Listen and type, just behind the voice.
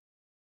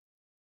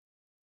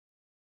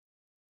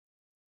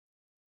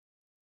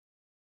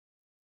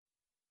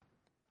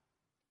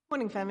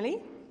Morning, family.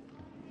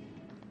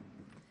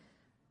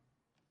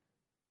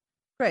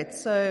 Great,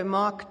 so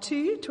Mark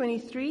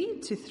 2:23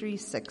 to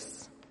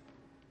 3:6.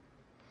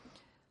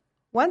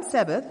 One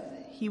Sabbath,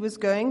 he was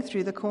going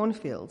through the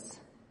cornfields,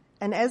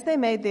 and as they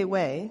made their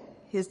way,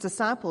 his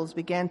disciples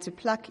began to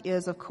pluck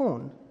ears of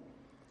corn.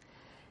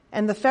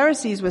 And the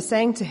Pharisees were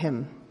saying to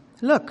him,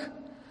 "Look,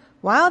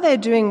 why are they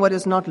doing what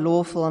is not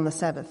lawful on the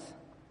Sabbath?"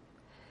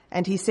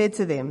 And he said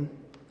to them,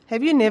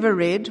 "Have you never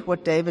read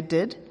what David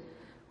did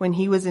when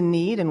he was in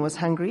need and was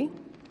hungry,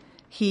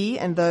 he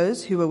and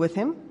those who were with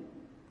him?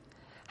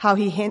 How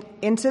he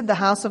entered the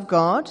house of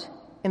God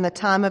in the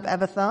time of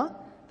Abiathar,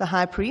 the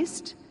high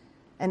priest,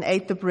 and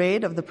ate the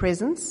bread of the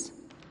presence,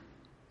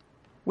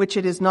 which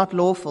it is not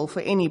lawful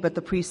for any but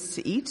the priests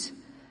to eat,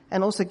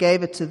 and also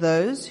gave it to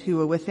those who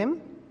were with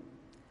him.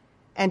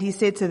 And he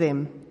said to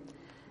them,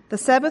 the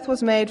Sabbath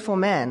was made for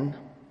man,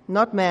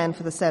 not man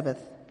for the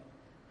Sabbath.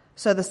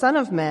 So the Son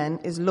of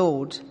Man is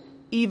Lord,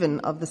 even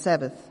of the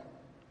Sabbath."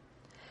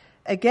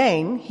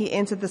 Again he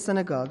entered the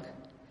synagogue,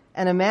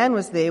 and a man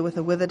was there with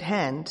a withered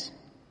hand.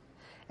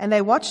 And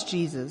they watched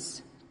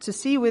Jesus to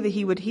see whether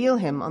he would heal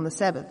him on the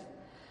Sabbath,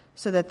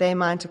 so that they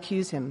might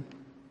accuse him.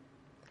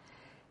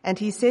 And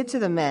he said to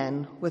the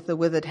man with the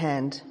withered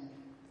hand,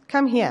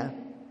 "Come here."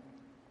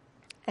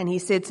 And he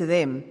said to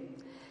them,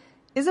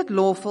 "Is it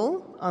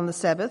lawful on the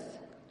Sabbath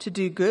to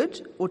do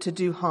good or to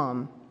do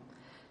harm,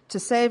 to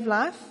save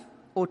life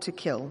or to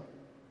kill?"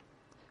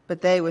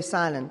 But they were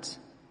silent.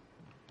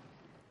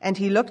 And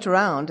he looked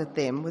around at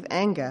them with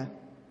anger,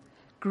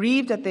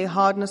 grieved at their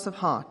hardness of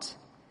heart,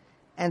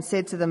 and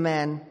said to the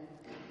man,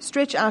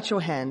 "Stretch out your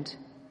hand."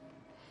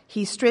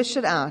 He stretched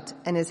it out,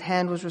 and his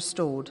hand was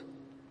restored.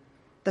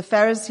 The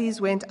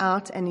Pharisees went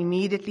out and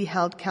immediately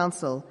held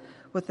counsel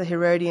with the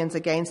Herodians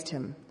against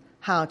him,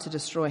 how to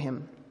destroy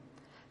him.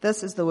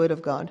 This is the word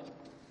of God.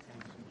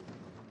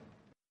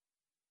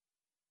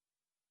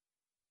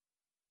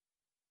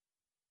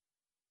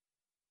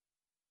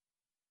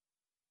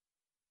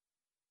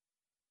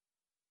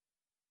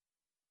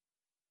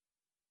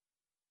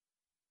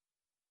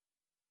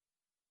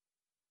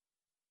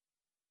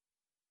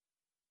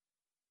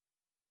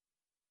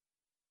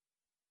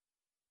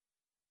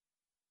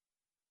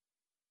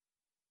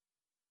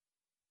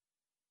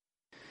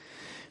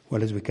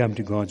 Well, as we come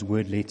to God's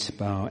word, let's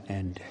bow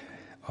and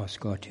ask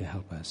God to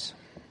help us.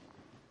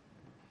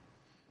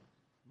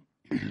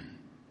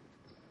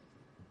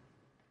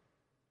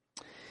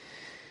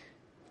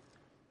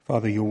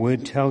 Father, your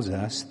word tells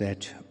us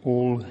that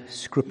all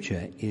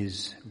Scripture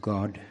is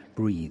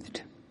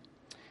God-breathed,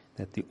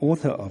 that the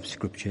author of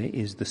Scripture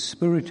is the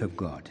Spirit of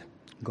God,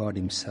 God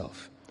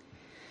himself.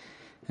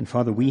 And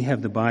Father, we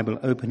have the Bible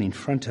open in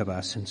front of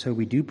us, and so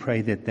we do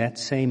pray that that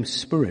same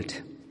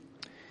Spirit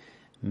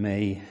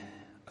may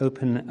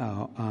open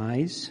our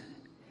eyes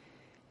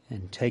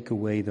and take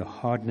away the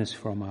hardness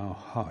from our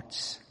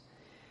hearts.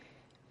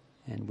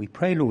 And we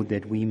pray, Lord,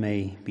 that we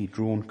may be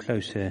drawn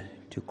closer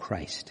to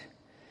Christ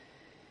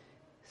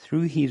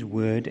through his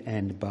word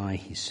and by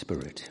his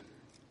Spirit.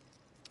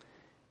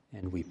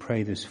 And we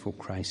pray this for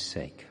Christ's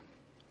sake.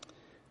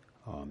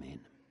 Amen.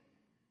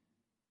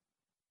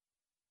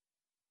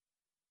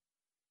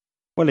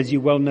 Well, as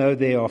you well know,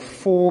 there are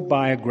 4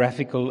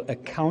 biographical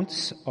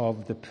accounts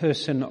of the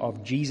person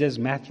of Jesus: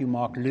 Matthew,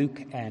 Mark,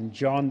 Luke, and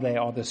John. They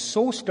are the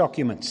source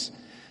documents,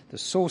 the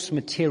source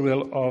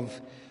material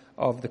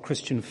of the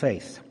Christian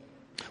faith.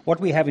 What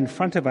we have in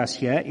front of us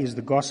here is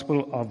the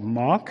Gospel of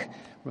Mark.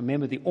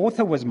 Remember, the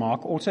author was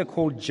Mark, also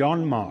called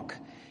John Mark.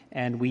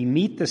 And we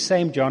meet the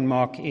same John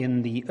Mark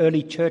in the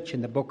early church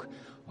in the book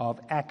of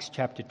Acts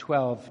chapter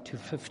 12 to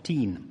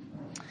 15.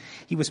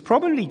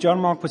 John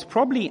Mark was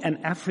probably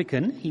an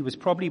African. He was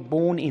probably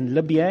born in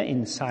Libya,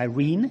 in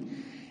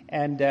Cyrene,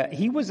 and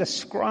he was a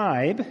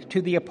scribe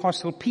to the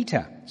Apostle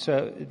Peter.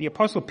 So the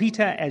Apostle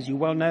Peter, as you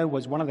well know,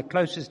 was one of the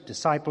closest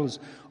disciples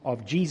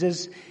of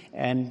Jesus,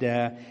 and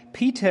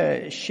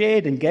Peter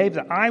shared and gave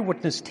the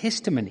eyewitness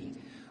testimony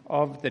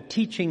of the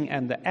teaching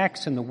and the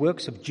acts and the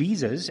works of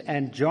Jesus,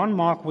 and John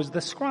Mark was the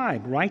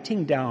scribe,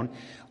 writing down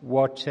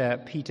what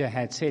Peter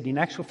had said. In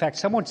actual fact,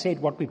 someone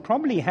said what we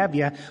probably have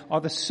here are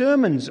the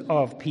sermons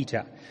of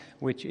Peter,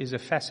 which is a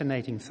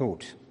fascinating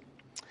thought.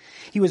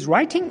 He was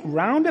writing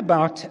round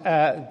about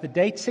the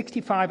date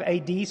 65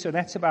 AD, so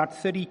that's about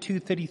 32,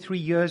 33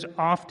 years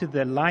after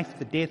the life,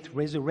 the death,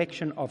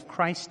 resurrection of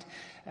Christ.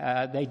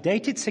 They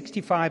dated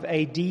 65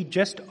 AD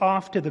just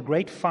after the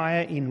Great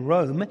Fire in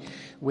Rome,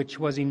 which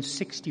was in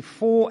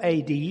 64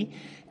 AD,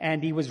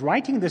 and he was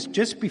writing this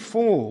just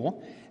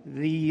before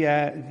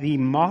the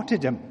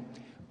martyrdom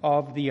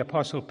of the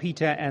Apostle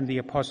Peter and the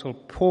Apostle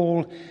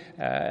Paul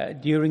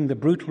during the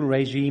brutal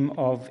regime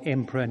of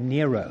Emperor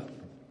Nero.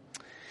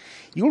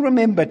 You'll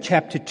remember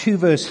chapter 2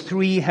 verse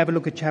 3. Have a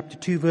look at chapter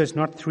 2 verse,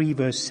 not 3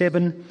 verse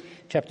 7.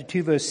 Chapter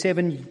 2 verse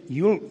 7,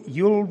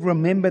 you'll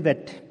remember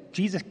that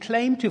Jesus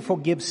claimed to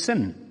forgive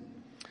sin.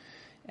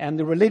 And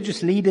the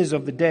religious leaders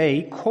of the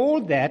day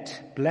called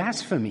that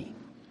blasphemy.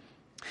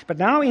 But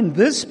now in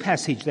this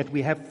passage that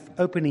we have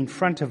open in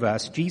front of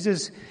us,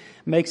 Jesus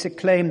makes a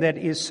claim that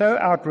is so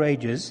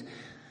outrageous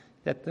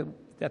that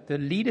the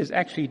leaders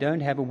actually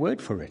don't have a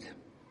word for it.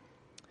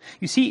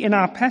 You see, in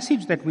our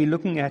passage that we're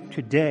looking at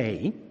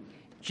today,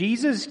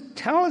 Jesus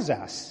tells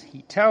us,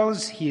 he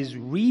tells his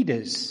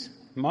readers,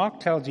 Mark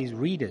tells his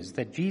readers,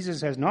 that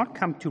Jesus has not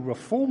come to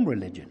reform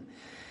religion.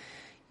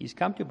 He's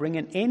come to bring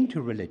an end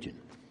to religion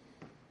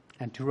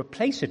and to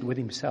replace it with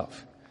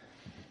himself.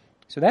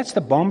 So that's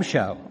the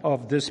bombshell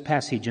of this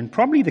passage. And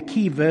probably the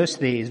key verse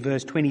there is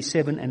verse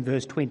 27 and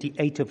verse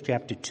 28 of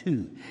chapter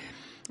 2.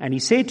 And he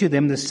said to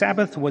them, the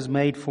Sabbath was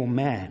made for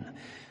man,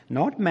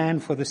 not man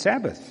for the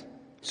Sabbath.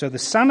 So the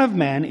Son of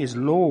Man is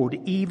Lord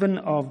even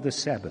of the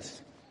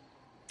Sabbath.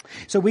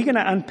 So we're going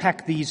to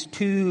unpack these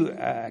two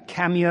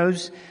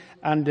cameos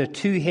under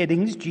two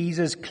headings.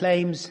 Jesus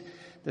claims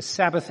the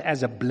Sabbath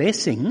as a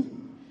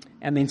blessing.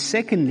 And then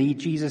secondly,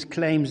 Jesus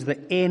claims the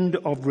end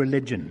of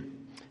religion.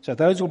 So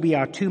those will be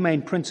our two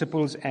main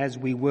principles as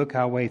we work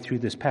our way through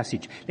this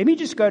passage. Let me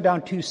just go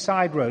down two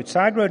side roads.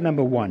 Side road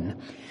number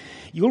one.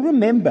 You'll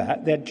remember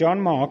that John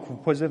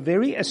Mark was a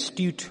very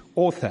astute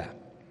author.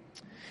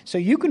 So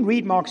you can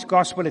read Mark's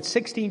Gospel at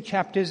 16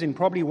 chapters in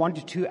probably 1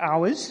 to 2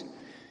 hours.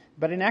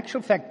 But in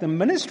actual fact, the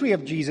ministry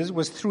of Jesus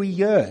was 3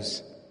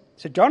 years.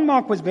 So John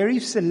Mark was very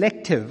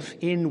selective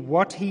in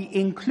what he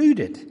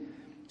included.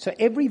 So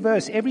every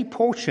verse, every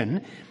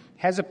portion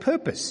has a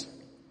purpose.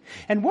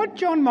 And what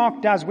John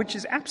Mark does, which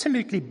is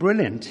absolutely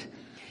brilliant,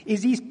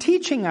 is he's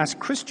teaching us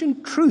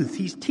Christian truth.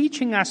 He's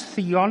teaching us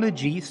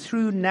theology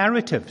through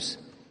narratives,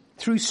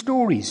 through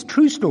stories,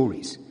 true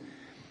stories,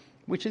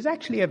 which is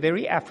actually a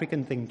very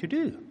African thing to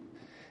do.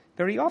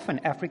 Very often,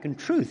 African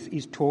truth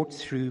is taught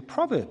through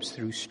proverbs,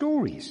 through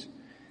stories.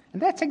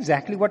 And that's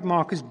exactly what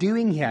Mark is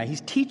doing here.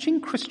 He's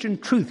teaching Christian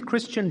truth,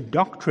 Christian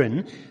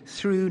doctrine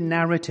through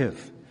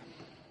narrative.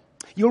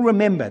 You'll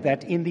remember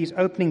that in these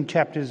opening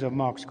chapters of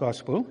Mark's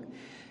Gospel,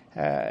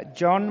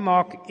 John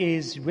Mark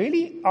is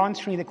really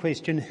answering the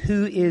question,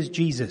 who is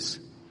Jesus?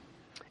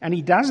 And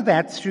he does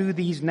that through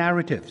these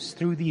narratives,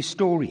 through these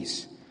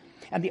stories.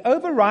 And the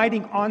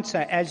overriding answer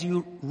as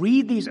you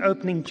read these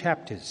opening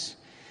chapters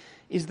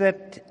is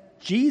that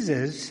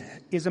Jesus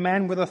is a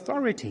man with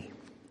authority,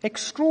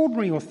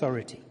 extraordinary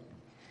authority.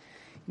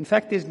 In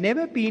fact, there's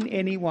never been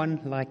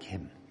anyone like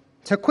him.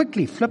 So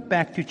quickly flip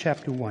back to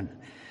chapter 1.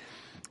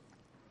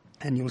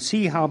 And you'll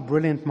see how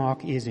brilliant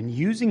Mark is in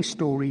using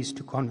stories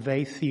to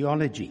convey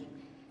theology.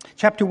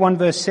 Chapter 1,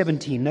 verse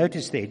 17,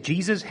 notice there,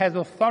 Jesus has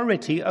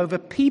authority over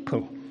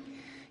people.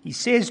 He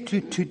says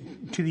to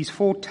these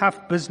 4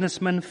 tough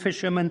businessmen,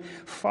 fishermen,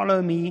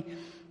 follow me,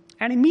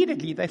 and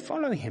immediately they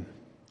follow him.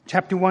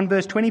 Chapter 1,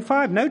 verse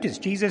 25, notice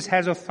Jesus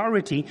has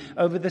authority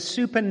over the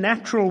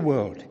supernatural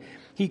world.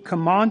 He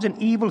commands an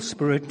evil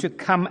spirit to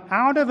come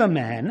out of a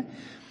man,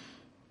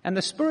 and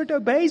the spirit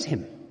obeys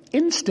him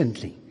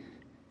instantly.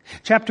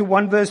 Chapter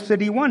 1, verse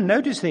 31,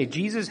 notice there,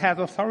 Jesus has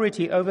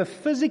authority over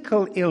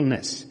physical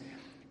illness.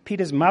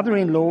 Peter's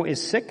mother-in-law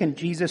is sick, and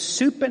Jesus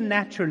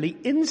supernaturally,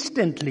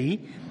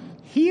 instantly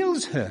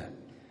heals her.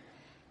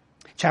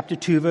 Chapter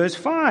 2, verse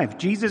 5,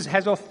 Jesus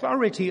has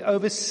authority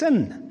over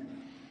sin.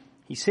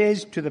 He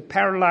says to the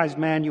paralyzed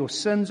man, your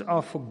sins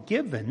are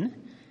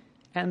forgiven,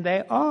 and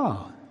they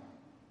are.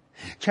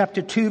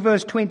 Chapter 2,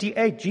 verse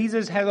 28,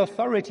 Jesus has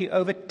authority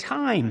over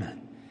time.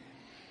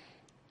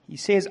 He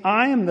says,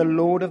 I am the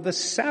Lord of the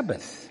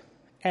Sabbath,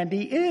 and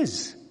he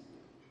is.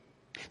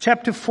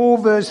 Chapter 4,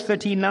 verse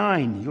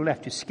 39, you'll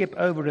have to skip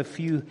over a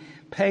few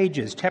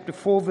pages. Chapter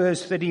 4,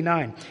 verse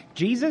 39,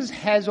 Jesus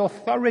has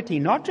authority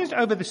not just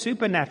over the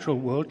supernatural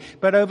world,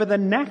 but over the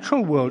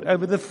natural world,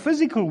 over the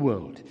physical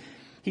world.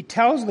 He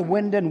tells the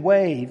wind and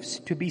waves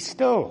to be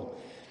still,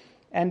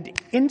 and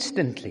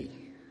instantly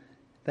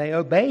they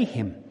obey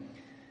him.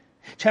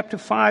 Chapter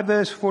 5,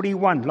 verse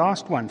 41,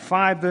 last one,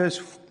 5,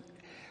 verse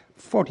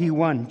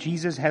 41,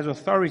 Jesus has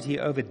authority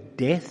over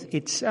death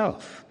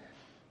itself.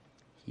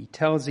 He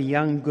tells a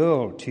young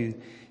girl to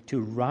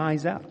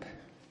rise up,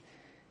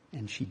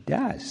 and she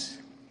does.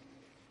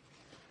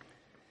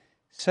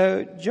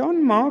 So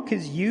John Mark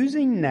is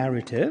using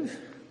narrative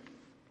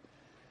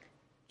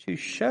to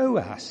show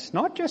us,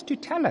 not just to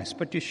tell us,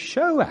 but to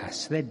show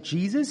us that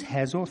Jesus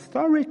has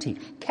authority.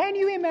 Can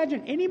you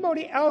imagine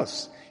anybody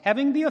else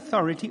having the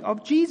authority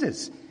of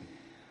Jesus?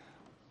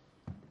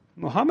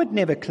 Muhammad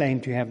never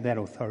claimed to have that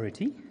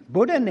authority.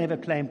 Buddha never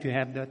claimed to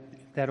have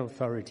that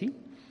authority.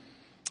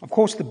 Of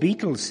course, the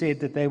Beatles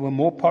said that they were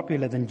more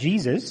popular than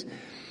Jesus.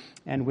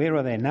 And where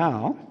are they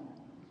now?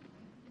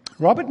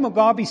 Robert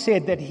Mugabe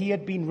said that he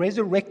had been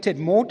resurrected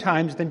more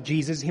times than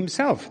Jesus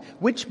himself,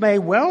 which may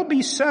well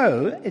be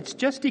so. It's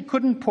just he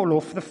couldn't pull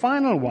off the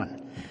final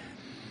one.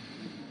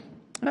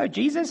 No,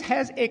 Jesus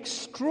has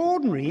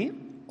extraordinary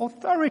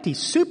authority,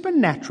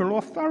 supernatural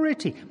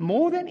authority,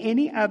 more than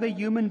any other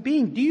human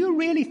being. Do you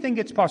really think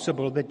it's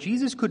possible that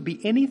Jesus could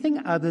be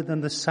anything other than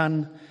the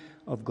Son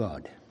of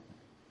God?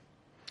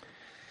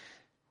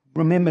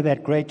 Remember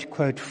that great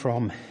quote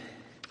from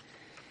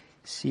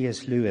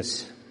C.S.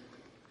 Lewis.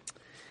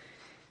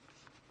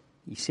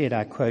 He said,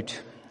 I quote,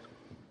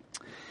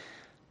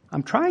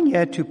 I'm trying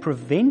here to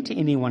prevent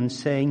anyone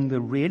saying the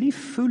really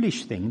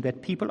foolish thing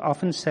that people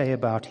often say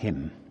about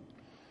him.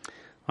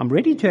 I'm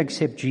ready to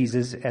accept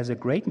Jesus as a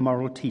great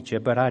moral teacher,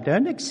 but I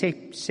don't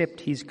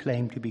accept his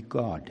claim to be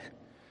God.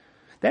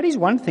 That is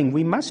one thing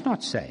we must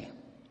not say.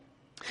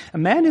 A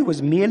man who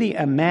was merely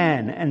a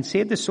man and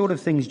said the sort of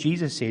things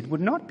Jesus said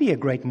would not be a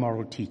great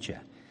moral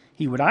teacher.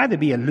 He would either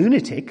be a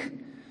lunatic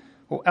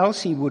or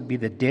else he would be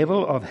the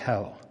devil of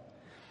hell.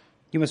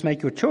 You must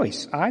make your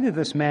choice. Either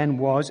this man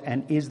was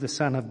and is the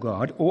Son of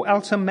God, or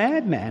else a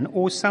madman,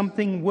 or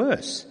something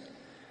worse.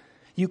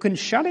 You can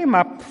shut him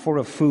up for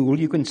a fool,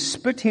 you can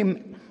spit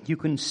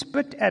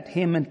at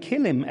him and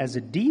kill him as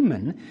a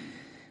demon,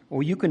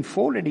 or you can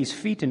fall at his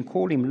feet and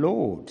call him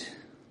Lord.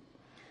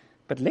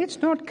 But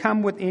let's not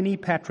come with any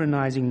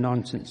patronizing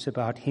nonsense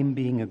about him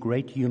being a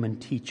great human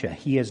teacher.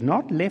 He has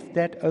not left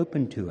that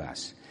open to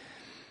us.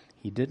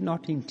 He did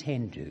not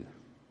intend to.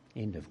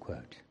 End of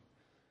quote.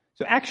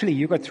 So actually,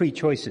 you've got three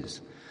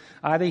choices.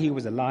 Either he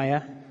was a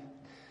liar,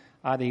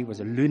 either he was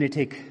a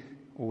lunatic,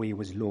 or he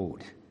was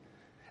Lord.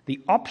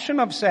 The option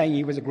of saying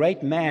he was a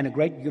great man, a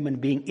great human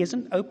being,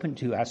 isn't open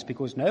to us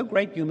because no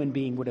great human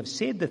being would have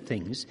said the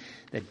things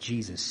that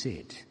Jesus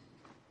said.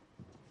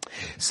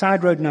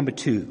 Side road number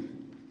 2.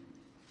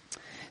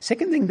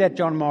 Second thing that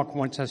John Mark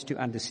wants us to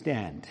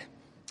understand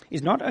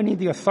is not only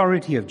the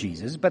authority of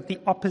Jesus, but the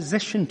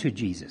opposition to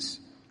Jesus.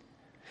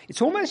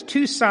 It's almost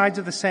two sides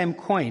of the same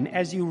coin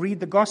as you read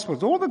the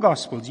Gospels. All the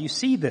Gospels, you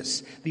see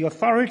this, the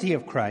authority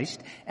of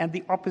Christ and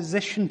the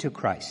opposition to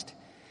Christ.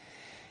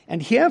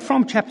 And here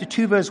from chapter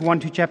 2, verse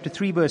 1 to chapter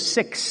 3, verse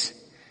 6,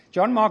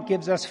 John Mark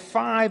gives us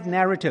 5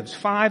 narratives,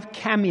 5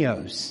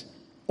 cameos,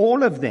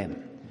 all of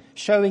them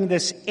showing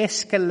this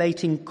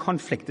escalating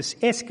conflict, this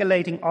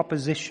escalating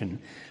opposition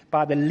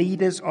by the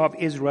leaders of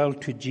Israel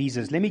to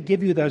Jesus. Let me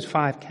give you those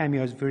 5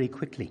 cameos very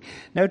quickly.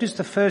 Notice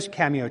the first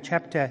cameo,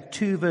 chapter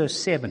 2, verse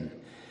 7.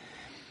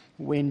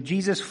 When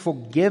Jesus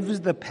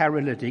forgives the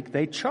paralytic,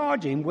 they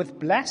charge him with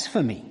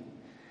blasphemy.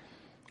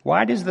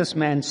 Why does this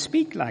man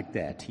speak like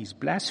that? He's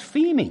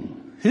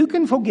blaspheming. Who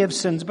can forgive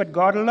sins but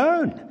God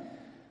alone?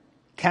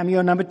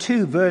 Cameo number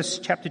 2,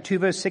 chapter 2,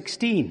 verse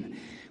 16.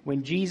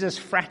 When Jesus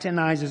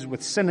fraternizes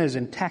with sinners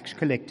and tax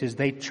collectors,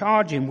 they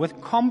charge him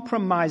with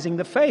compromising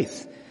the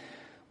faith.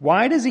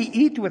 Why does he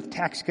eat with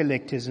tax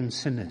collectors and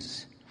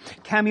sinners?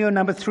 Cameo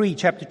number 3,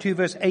 chapter 2,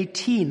 verse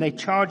 18, they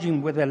charge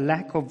him with a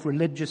lack of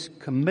religious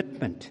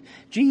commitment.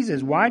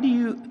 Jesus, why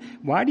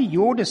do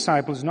your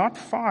disciples not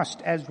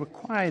fast as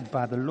required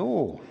by the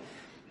law?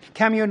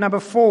 Cameo number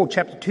 4,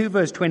 chapter 2,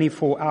 verse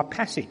 24, our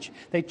passage.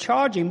 They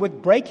charge him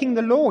with breaking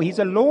the law. He's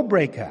a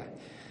lawbreaker.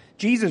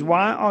 Jesus,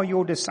 why are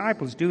your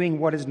disciples doing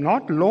what is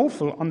not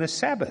lawful on the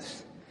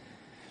Sabbath?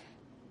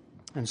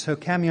 And so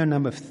cameo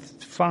number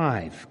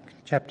 5,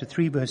 chapter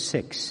 3, verse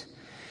 6.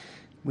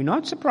 We're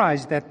not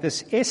surprised that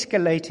this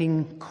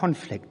escalating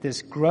conflict,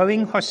 this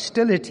growing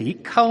hostility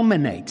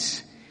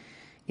culminates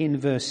in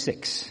verse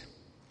 6.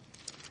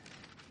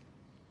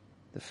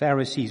 The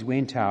Pharisees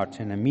went out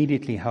and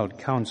immediately held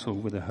counsel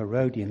with the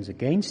Herodians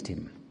against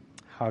him,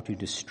 how to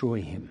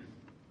destroy him.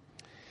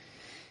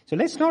 So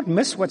let's not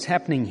miss what's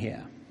happening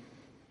here.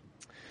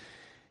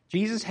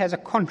 Jesus has a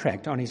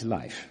contract on his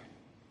life.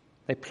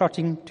 They're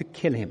plotting to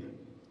kill him.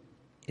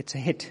 It's a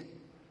hit.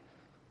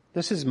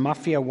 This is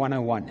Mafia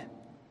 101.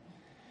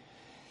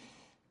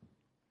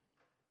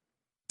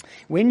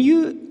 When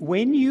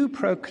you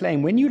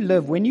proclaim, when you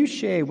live, when you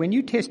share, when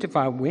you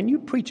testify, when you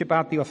preach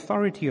about the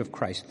authority of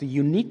Christ, the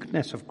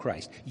uniqueness of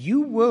Christ,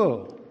 you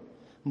will,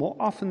 more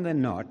often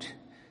than not,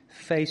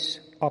 face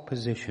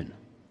opposition.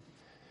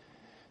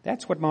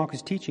 That's what Mark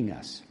is teaching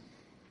us.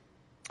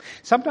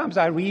 Sometimes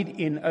I read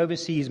in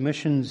overseas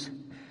missions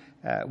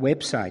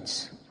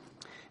websites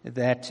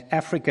that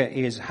Africa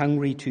is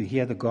hungry to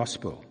hear the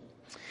gospel.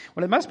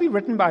 Well, it must be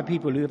written by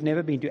people who have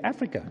never been to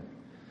Africa,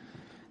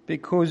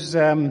 because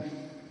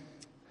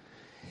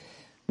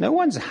no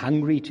one's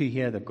hungry to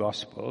hear the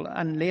gospel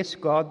unless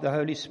God, the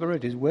Holy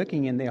Spirit, is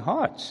working in their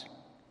hearts.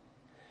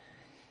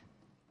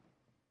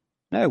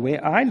 No,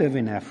 where I live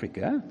in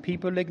Africa,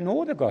 people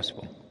ignore the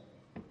gospel.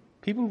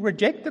 People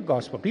reject the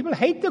gospel. People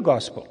hate the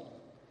gospel.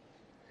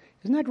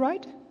 Isn't that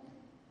right?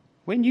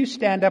 When you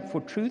stand up for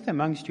truth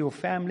amongst your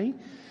family,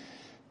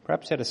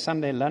 perhaps at a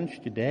Sunday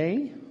lunch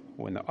today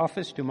or in the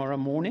office tomorrow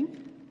morning,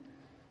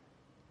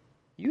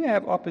 you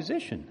have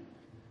opposition.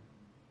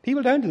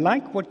 People don't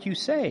like what you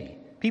say.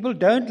 People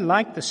don't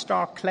like the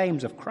stark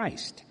claims of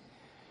Christ.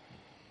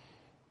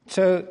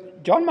 So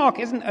John Mark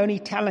isn't only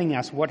telling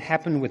us what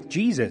happened with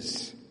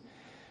Jesus,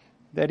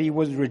 that he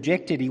was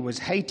rejected, he was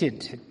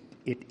hated,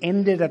 it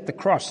ended at the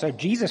cross. So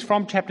Jesus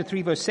from chapter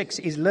 3 verse 6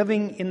 is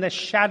living in the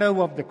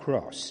shadow of the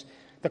cross.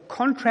 The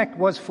contract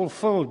was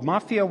fulfilled.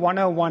 Mafia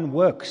 101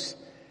 works.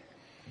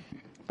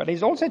 But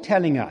he's also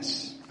telling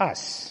us,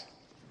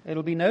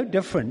 it'll be no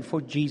different for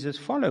Jesus'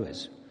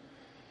 followers.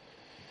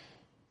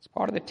 It's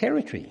part of the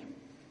territory.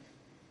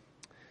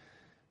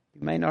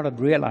 You may not have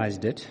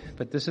realized it,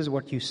 but this is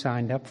what you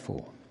signed up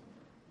for.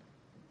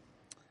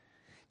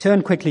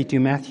 Turn quickly to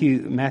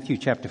Matthew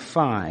chapter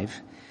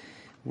 5,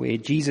 where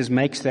Jesus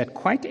makes that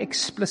quite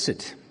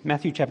explicit.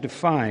 Matthew chapter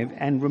 5.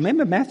 And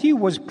remember, Matthew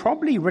was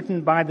probably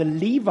written by the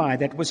Levi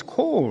that was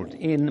called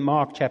in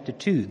Mark chapter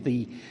 2,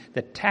 the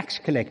tax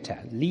collector,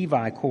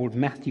 Levi called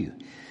Matthew.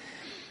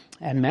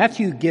 And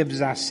Matthew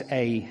gives us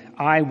a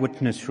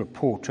eyewitness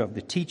report of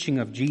the teaching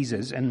of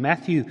Jesus, and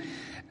Matthew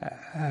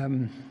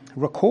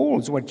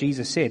recalls what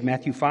Jesus said.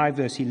 Matthew 5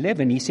 verse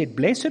 11, he said,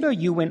 "Blessed are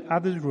you when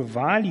others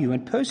revile you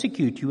and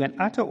persecute you and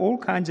utter all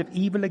kinds of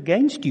evil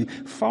against you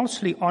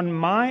falsely on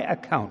my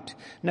account."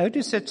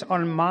 Notice it's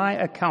on my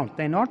account.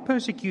 They're not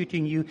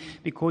persecuting you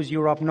because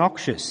you're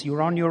obnoxious.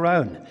 You're on your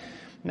own.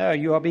 No,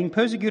 you are being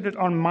persecuted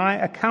on my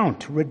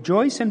account.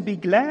 Rejoice and be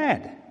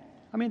glad.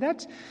 I mean,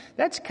 that's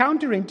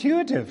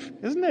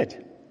counterintuitive, isn't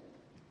it?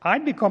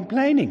 I'd be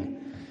complaining.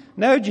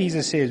 No,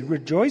 Jesus says,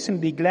 rejoice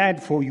and be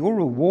glad, for your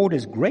reward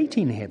is great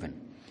in heaven.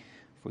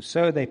 For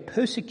so they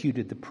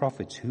persecuted the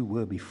prophets who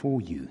were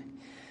before you.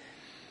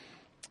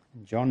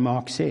 And John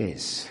Mark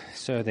says,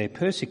 so they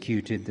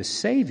persecuted the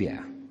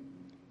Savior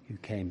who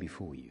came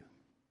before you.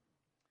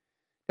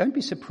 Don't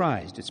be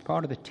surprised, it's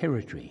part of the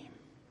territory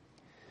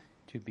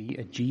to be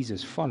a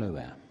Jesus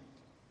follower.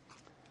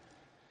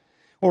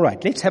 All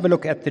right, let's have a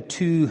look at the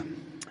two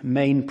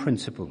main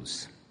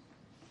principles.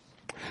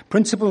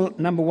 Principle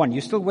number one. You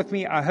still with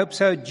me? I hope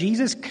so.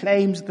 Jesus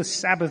claims the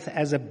Sabbath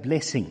as a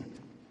blessing.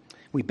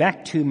 We're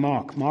back to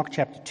Mark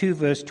chapter 2,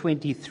 verse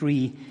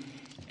 23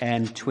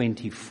 and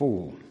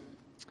 24.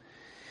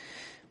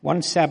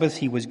 One Sabbath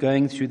he was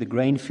going through the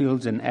grain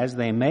fields, and as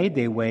they made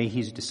their way,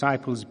 his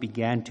disciples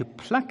began to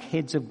pluck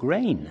heads of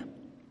grain.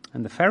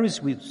 And the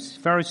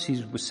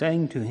Pharisees were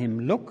saying to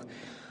him, "Look,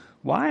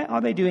 why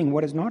are they doing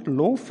what is not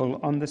lawful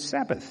on the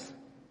Sabbath?"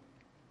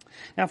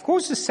 Now, of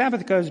course, the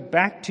Sabbath goes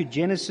back to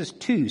Genesis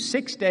 2,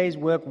 6 days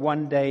work,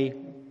 1 day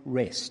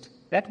rest.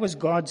 That was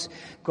God's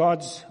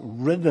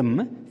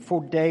rhythm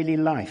for daily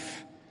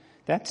life.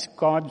 That's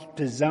God's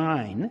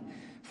design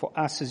for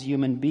us as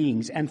human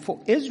beings. And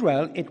for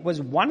Israel, it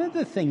was one of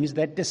the things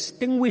that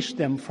distinguished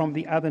them from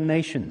the other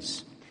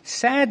nations.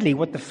 Sadly,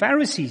 what the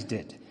Pharisees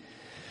did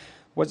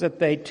was that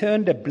they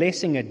turned a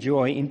blessing, a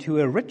joy, into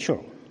a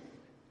ritual,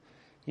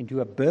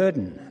 into a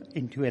burden,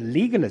 into a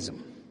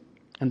legalism.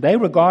 And they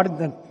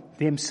regarded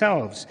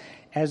themselves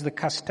as the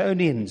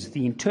custodians,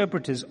 the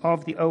interpreters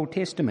of the Old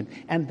Testament.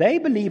 And they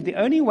believed the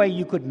only way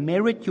you could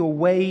merit your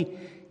way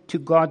to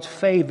God's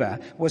favor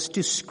was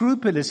to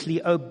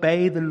scrupulously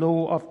obey the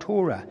law of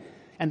Torah.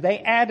 And they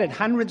added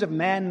hundreds of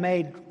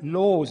man-made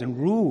laws and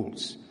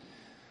rules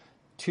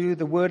to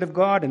the Word of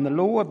God and the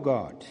law of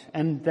God.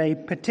 And they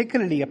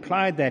particularly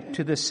applied that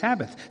to the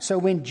Sabbath. So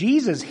when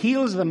Jesus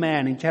heals the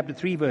man in chapter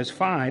 3, verse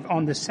 5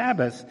 on the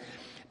Sabbath,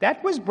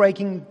 that was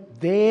breaking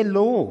their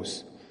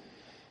laws.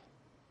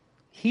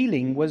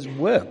 Healing was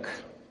work.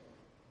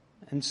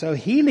 And so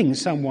healing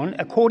someone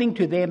according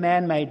to their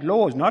man-made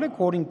laws, not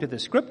according to the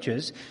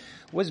scriptures,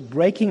 was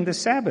breaking the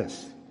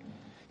Sabbath.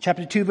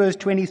 Chapter 2, verse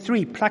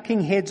 23,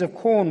 plucking heads of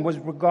corn was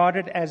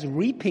regarded as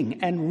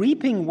reaping, and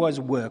reaping was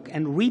work,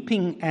 and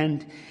reaping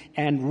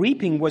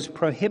was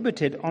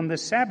prohibited on the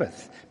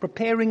Sabbath.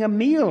 Preparing a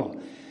meal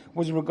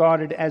was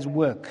regarded as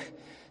work,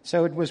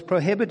 so it was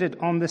prohibited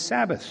on the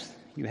Sabbath.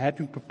 You had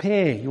to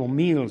prepare your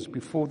meals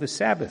before the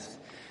Sabbath.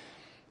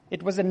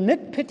 It was a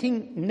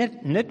nitpicking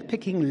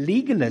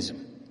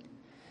legalism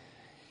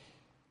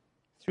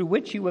through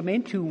which you were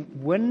meant to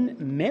win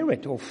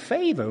merit or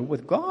favor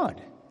with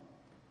God.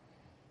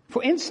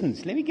 For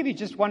instance, let me give you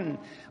just one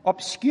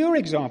obscure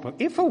example.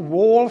 If a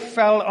wall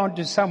fell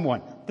onto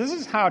someone, this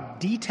is how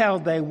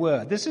detailed they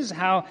were. This is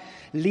how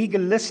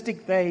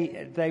legalistic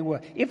they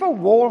were. If a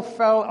wall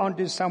fell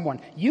onto someone,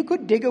 you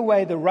could dig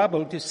away the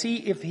rubble to see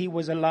if he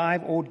was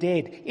alive or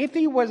dead. If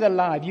he was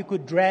alive, you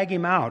could drag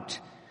him out.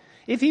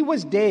 If he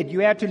was dead,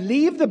 you had to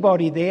leave the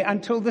body there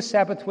until the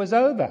Sabbath was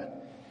over.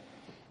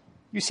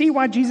 You see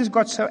why Jesus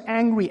got so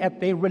angry at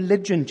their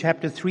religion,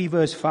 chapter 3,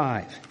 verse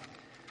 5.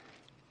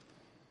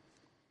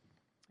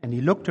 And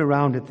he looked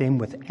around at them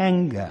with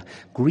anger,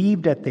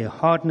 grieved at their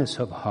hardness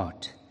of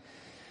heart.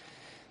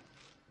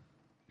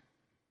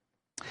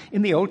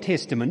 In the Old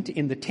Testament,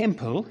 in the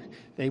temple,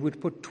 they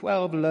would put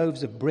 12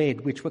 loaves of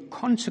bread which were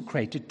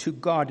consecrated to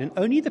God, and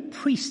only the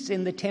priests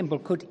in the temple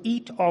could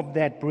eat of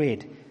that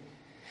bread.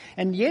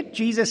 And yet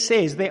Jesus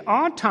says there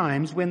are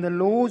times when the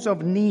laws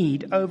of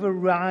need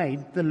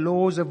override the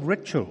laws of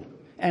ritual,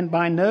 and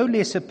by no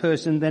less a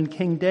person than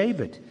King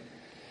David.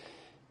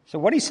 So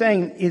what he's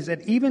saying is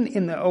that even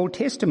in the Old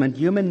Testament,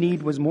 human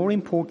need was more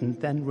important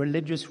than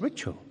religious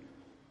ritual.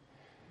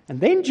 And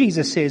then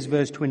Jesus says,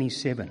 verse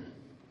 27,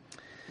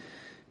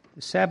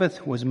 the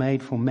Sabbath was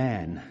made for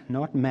man,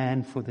 not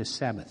man for the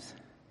Sabbath.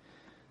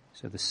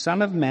 So the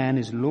Son of Man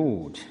is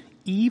Lord,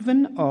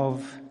 even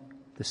of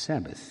the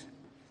Sabbath.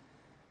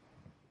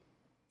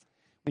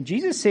 When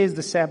Jesus says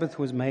the Sabbath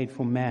was made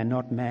for man,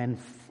 not man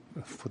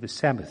for the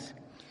Sabbath,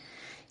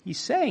 he's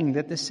saying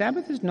that the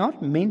Sabbath is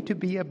not meant to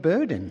be a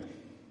burden.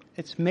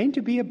 It's meant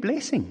to be a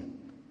blessing.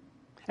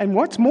 And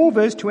what's more,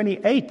 verse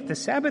 28, the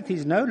Sabbath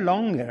is no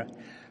longer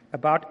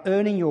about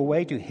earning your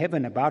way to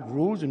heaven, about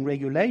rules and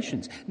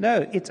regulations.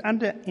 No, it's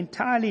under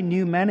entirely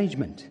new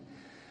management.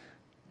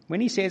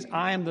 When he says,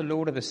 I am the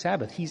Lord of the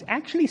Sabbath, he's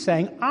actually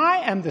saying,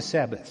 I am the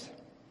Sabbath.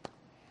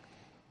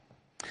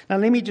 Now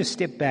let me just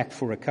step back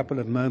for a couple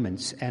of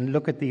moments and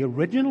look at the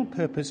original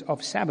purpose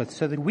of Sabbath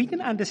so that we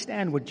can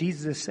understand what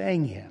Jesus is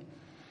saying here.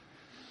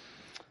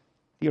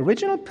 The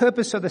original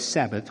purpose of the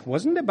Sabbath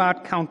wasn't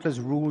about countless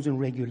rules and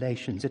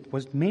regulations. It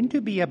was meant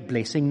to be a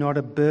blessing, not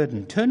a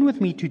burden. Turn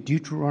with me to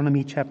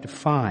Deuteronomy chapter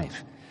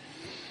 5.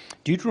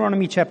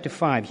 Deuteronomy chapter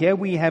 5. Here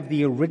we have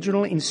the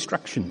original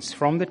instructions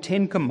from the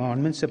Ten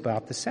Commandments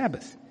about the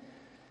Sabbath.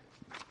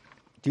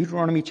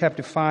 Deuteronomy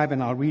chapter 5,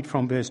 and I'll read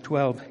from verse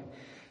 12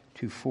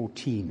 to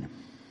 14.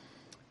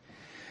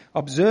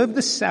 Observe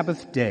the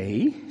Sabbath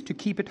day to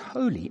keep it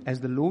holy,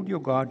 as the Lord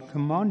your God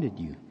commanded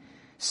you.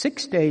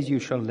 6 days you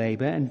shall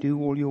labor and do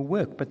all your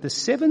work, but the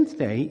seventh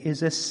day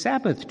is a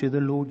Sabbath to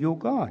the Lord your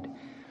God.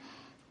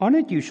 On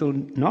it you shall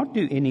not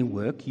do any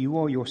work, you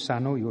or your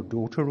son or your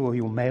daughter or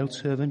your male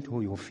servant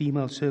or your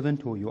female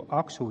servant or your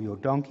ox or your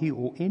donkey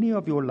or any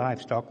of your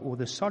livestock or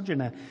the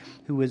sojourner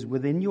who is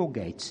within your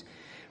gates,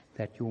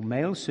 that your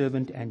male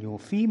servant and your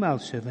female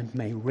servant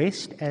may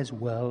rest as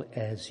well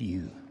as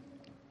you.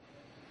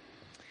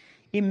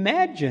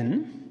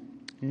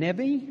 Imagine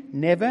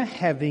never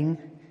having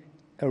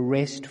a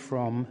rest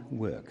from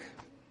work.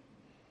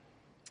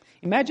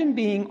 Imagine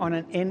being on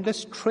an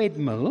endless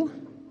treadmill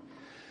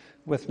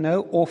with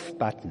no off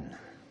button.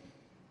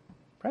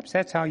 Perhaps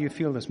that's how you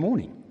feel this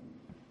morning.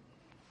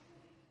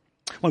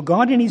 Well,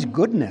 God in His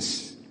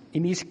goodness,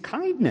 in His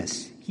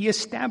kindness, He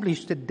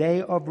established a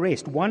day of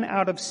rest, 1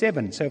 out of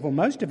 7. So for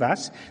most of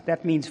us,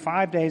 that means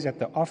 5 days at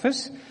the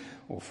office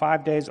or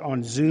 5 days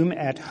on Zoom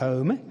at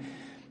home.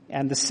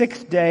 And the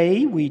 6th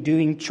day, we're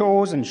doing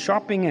chores and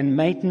shopping and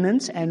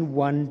maintenance, and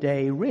 1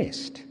 day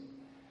rest.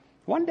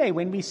 1 day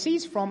when we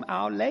cease from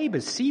our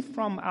labors, cease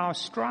from our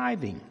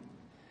striving.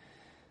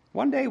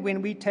 1 day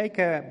when we take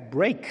a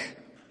break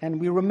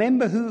and we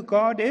remember who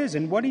God is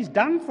and what He's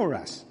done for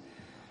us.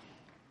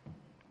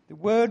 The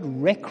word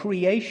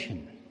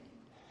recreation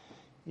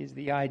is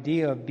the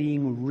idea of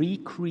being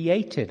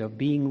recreated, of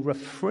being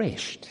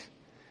refreshed,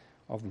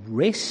 of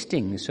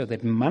resting so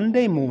that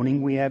Monday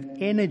morning we have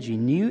energy,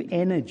 new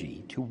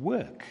energy to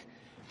work.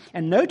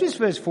 And notice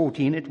verse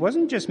 14, it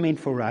wasn't just meant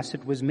for us,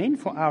 it was meant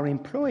for our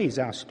employees,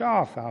 our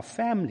staff, our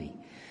family.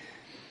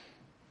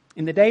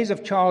 In the days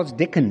of Charles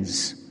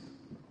Dickens,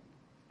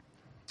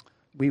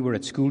 we were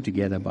at school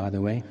together, by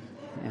the way,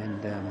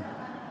 and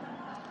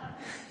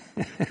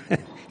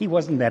he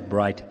wasn't that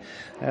bright.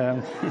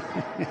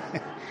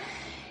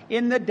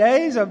 In the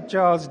days of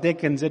Charles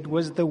Dickens, it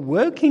was the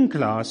working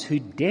class who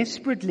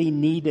desperately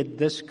needed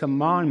this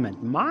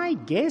commandment. My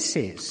guess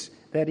is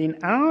that in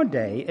our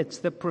day, it's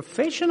the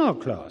professional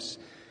class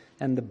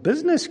and the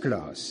business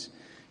class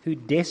who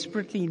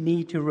desperately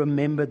need to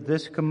remember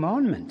this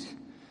commandment.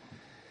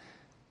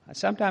 I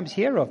sometimes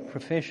hear of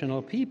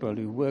professional people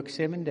who work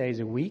 7 days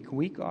a week,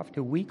 week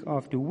after week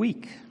after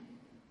week.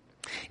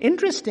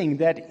 Interesting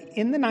that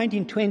in the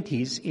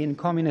 1920s in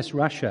communist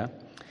Russia,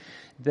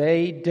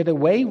 they did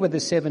away with the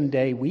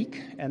 7-day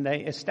week and they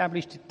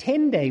established a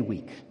 10-day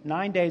week,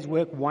 9 days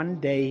work, 1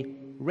 day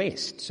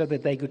rest, so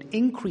that they could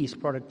increase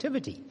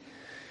productivity.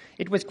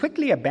 It was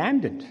quickly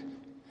abandoned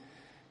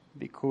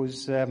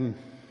because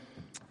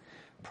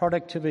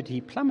productivity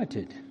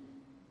plummeted,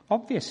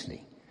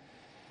 obviously.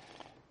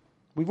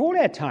 We've all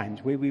had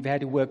times where we've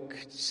had to work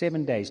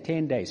 7 days,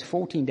 10 days,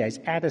 14 days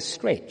at a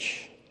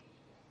stretch,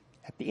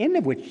 at the end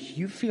of which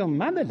you feel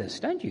motherless,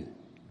 don't you?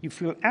 You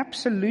feel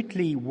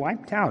absolutely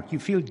wiped out. You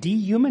feel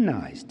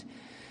dehumanized.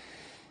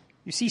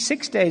 You see,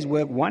 6 days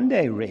work, 1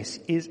 day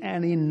rest is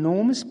an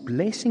enormous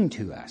blessing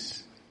to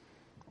us.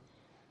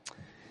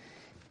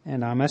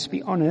 And I must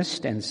be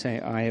honest and say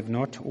I have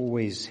not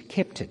always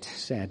kept it,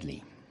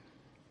 sadly.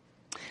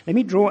 Let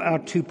me draw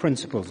out 2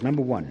 principles.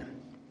 Number 1,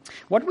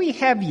 what we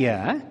have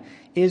here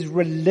is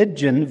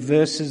religion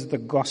versus the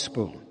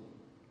gospel.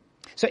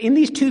 So in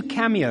these 2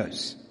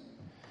 cameos,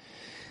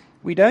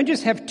 we don't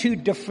just have 2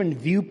 different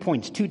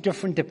viewpoints, 2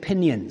 different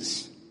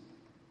opinions.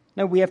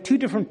 No, we have 2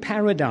 different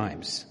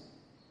paradigms.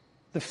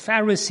 The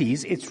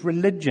Pharisees, it's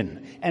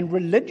religion. And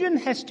religion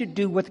has to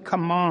do with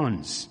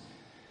commands.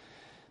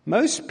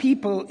 Most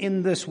people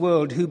in this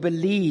world who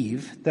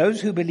believe,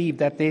 those who believe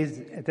that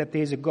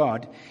there's a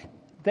God,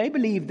 they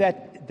believe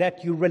that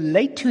you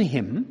relate to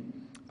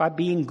Him by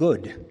being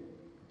good.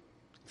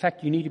 In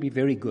fact, you need to be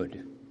very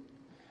good.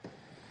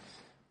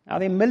 Now,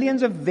 there are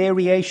millions of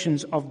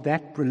variations of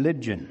that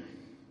religion.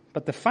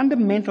 But the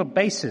fundamental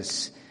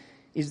basis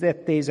is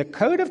that there's a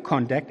code of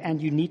conduct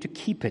and you need to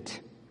keep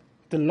it.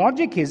 The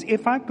logic is,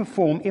 if I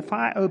perform, if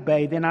I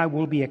obey, then I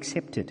will be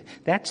accepted.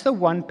 That's the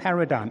one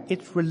paradigm.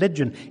 It's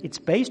religion. It's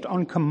based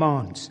on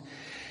commands.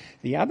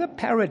 The other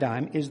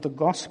paradigm is the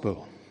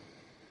gospel,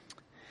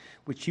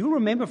 which you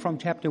remember from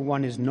chapter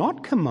 1 is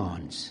not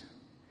commands.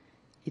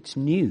 It's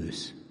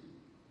news.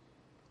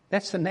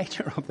 That's the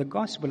nature of the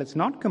gospel. It's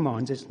not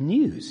commands, it's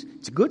news.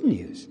 It's good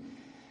news.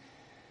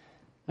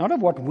 Not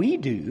of what we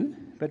do,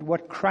 but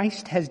what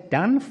Christ has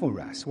done for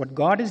us, what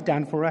God has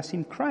done for us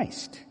in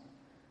Christ.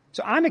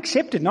 So I'm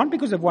accepted not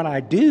because of what I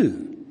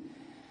do.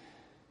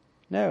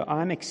 No,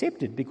 I'm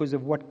accepted because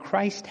of what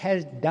Christ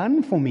has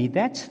done for me.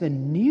 That's the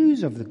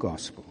news of the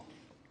gospel.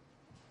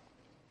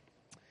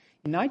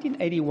 In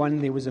 1981,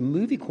 there was a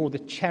movie called The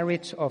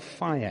Chariots of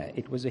Fire.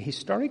 It was a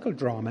historical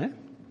drama,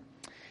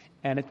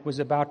 and it was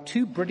about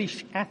two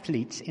British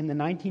athletes in the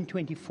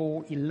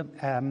 1924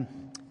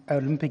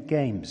 Olympic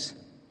Games.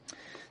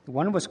 The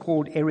one was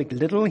called Eric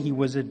Liddell. He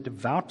was a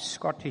devout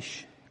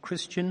Scottish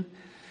Christian,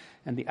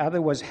 and the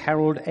other was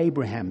Harold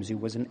Abrahams, who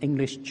was an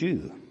English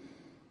Jew.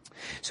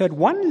 So at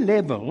one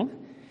level,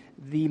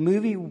 the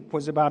movie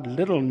was about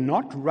Liddell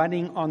not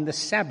running on the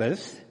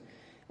Sabbath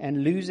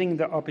and losing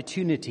the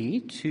opportunity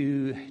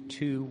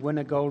to win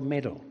a gold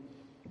medal.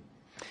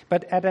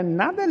 But at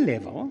another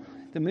level,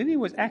 the movie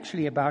was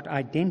actually about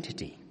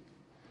identity.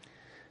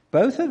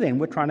 Both of them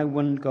were trying to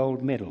win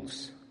gold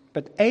medals.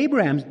 But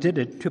Abraham did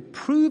it to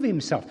prove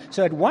himself.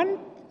 So at one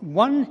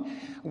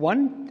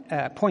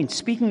point,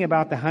 speaking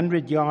about the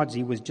 100 yards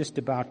he was just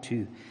about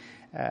to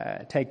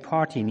take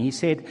part in, he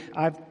said,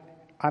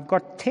 I've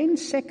got 10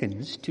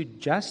 seconds to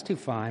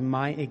justify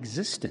my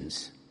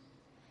existence.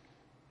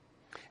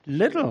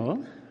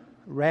 Liddell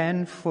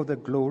ran for the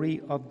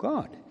glory of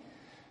God.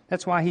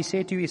 That's why he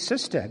said to his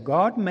sister,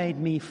 God made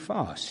me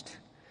fast,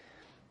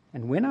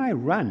 and when I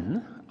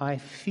run, I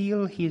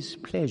feel his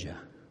pleasure.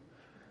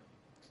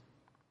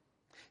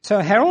 So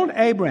Harold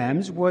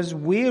Abrahams was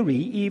weary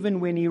even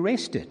when he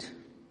rested.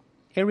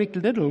 Eric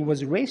Liddell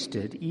was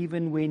rested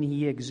even when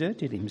he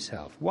exerted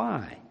himself.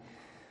 Why?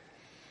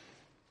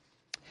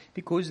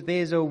 Because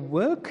there's a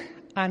work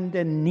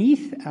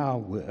underneath our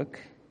work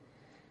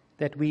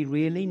that we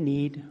really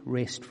need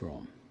rest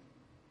from.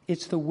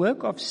 It's the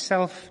work of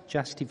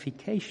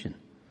self-justification.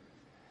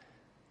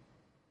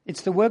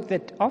 It's the work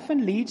that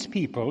often leads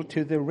people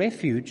to the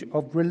refuge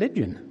of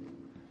religion,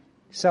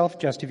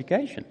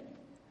 self-justification.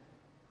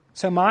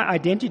 So my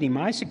identity,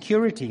 my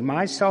security,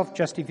 my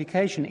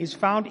self-justification is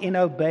found in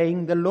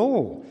obeying the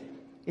law.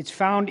 It's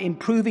found in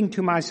proving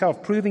to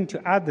myself, proving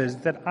to others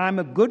that I'm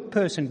a good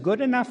person, good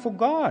enough for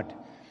God.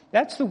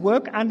 That's the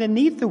work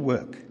underneath the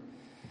work.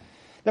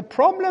 The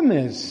problem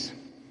is,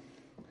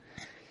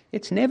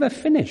 it's never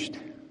finished.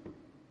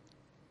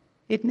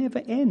 It never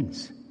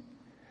ends.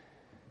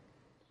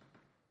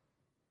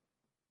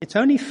 It's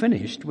only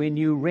finished when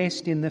you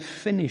rest in the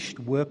finished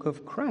work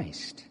of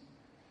Christ.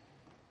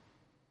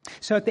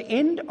 So at the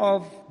end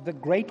of the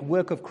great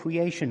work of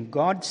creation,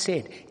 God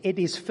said, it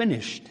is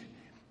finished,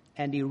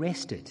 and he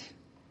rested.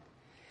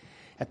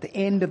 At the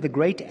end of the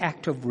great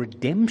act of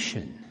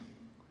redemption,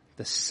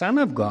 the Son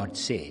of God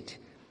said,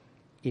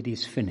 it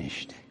is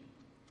finished,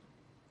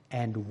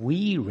 and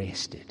we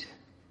rested.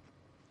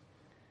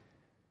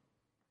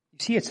 You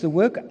see, it's the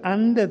work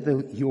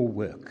under your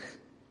work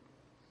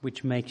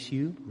which makes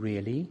you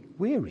really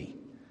weary.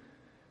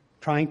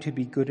 Trying to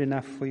be good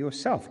enough for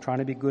yourself, trying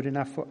to be good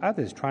enough for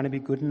others, trying to be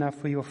good enough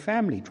for your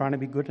family, trying to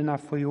be good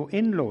enough for your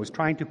in-laws,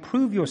 trying to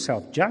prove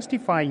yourself,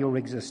 justify your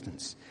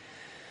existence.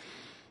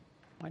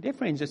 My dear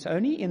friends, it's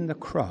only in the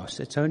cross,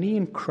 it's only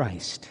in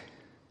Christ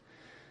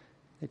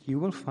that you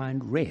will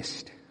find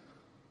rest.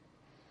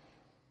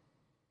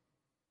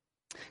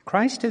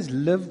 Christ has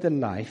lived the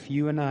life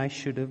you and I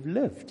should have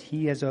lived.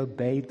 He has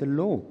obeyed the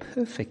law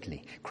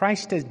perfectly.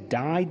 Christ has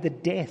died the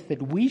death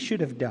that we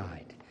should have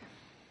died.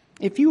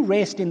 If you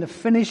rest in the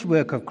finished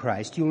work of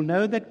Christ, you'll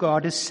know that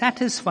God is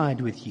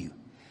satisfied with you.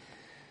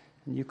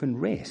 And you can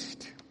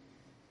rest.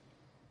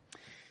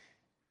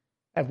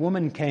 A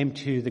woman came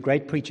to the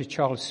great preacher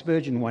Charles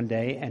Spurgeon one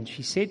day, and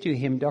she said to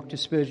him, Dr.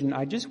 Spurgeon,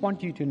 I just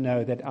want you to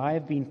know that I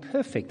have been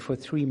perfect for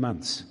 3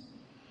 months.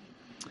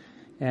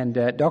 And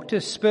Dr.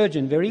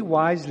 Spurgeon very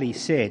wisely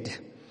said,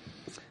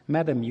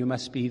 Madam, you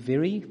must be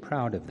very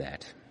proud of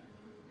that.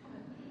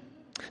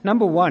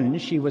 Number one,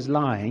 she was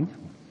lying.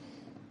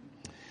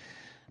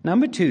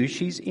 Number two,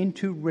 she's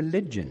into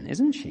religion,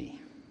 isn't she?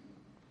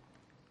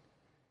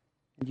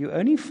 And you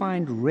only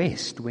find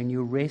rest when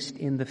you rest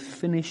in the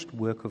finished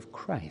work of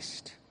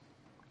Christ.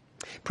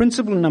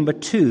 Principle number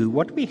 2,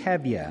 what we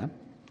have here,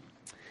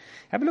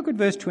 have a look at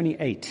verse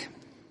 28.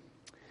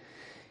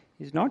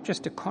 Is not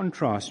just a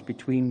contrast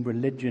between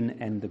religion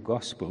and the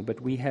gospel,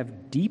 but we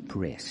have deep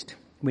rest.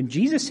 When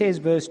Jesus says,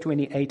 verse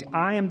 28,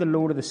 I am the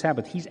Lord of the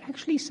Sabbath, he's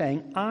actually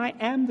saying, I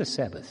am the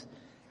Sabbath.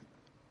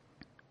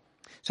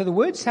 So the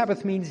word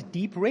Sabbath means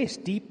deep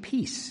rest, deep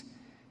peace,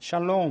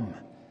 shalom,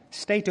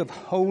 state of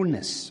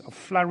wholeness, of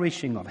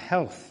flourishing, of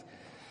health.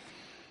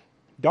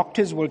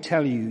 Doctors will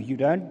tell you, you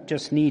don't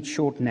just need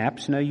short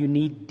naps, no, you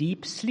need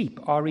deep sleep,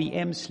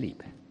 REM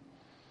sleep.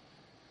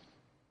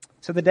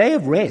 So the day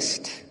of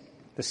rest,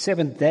 the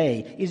seventh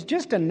day, is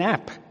just a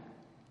nap.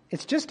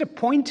 It's just a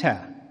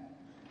pointer.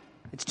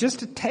 It's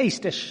just a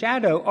taste, a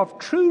shadow of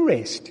true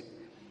rest.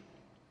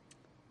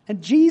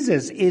 And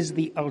Jesus is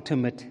the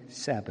ultimate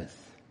Sabbath.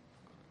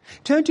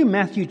 Turn to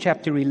Matthew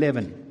chapter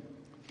 11.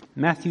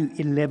 Matthew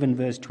 11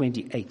 verse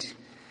 28.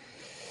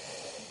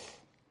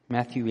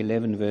 Matthew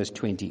 11 verse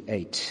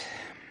 28.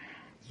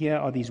 Here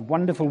are these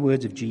wonderful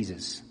words of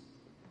Jesus.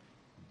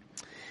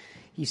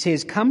 He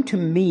says, "Come to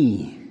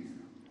me,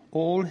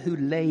 all who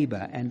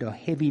labor and are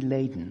heavy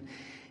laden,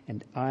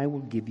 and I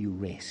will give you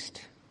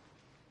rest."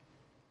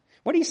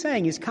 What he's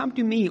saying is, come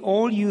to me,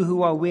 all you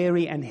who are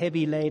weary and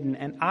heavy laden,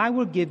 and I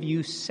will give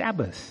you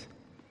Sabbath.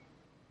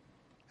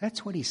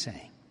 That's what he's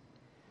saying.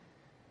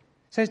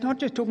 So he's not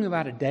just talking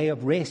about a day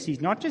of rest.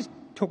 He's not just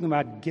talking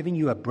about giving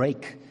you a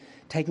break,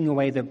 taking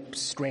away the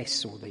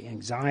stress or the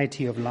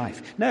anxiety of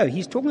life. No,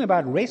 he's talking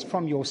about rest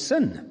from your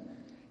sin.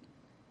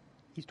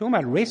 He's talking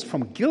about rest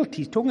from guilt.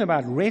 He's talking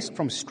about rest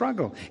from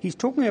struggle. He's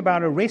talking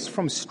about a rest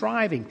from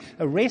striving,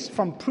 a rest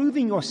from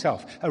proving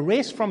yourself, a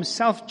rest from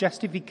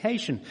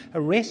self-justification, a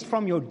rest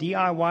from your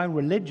DIY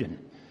religion.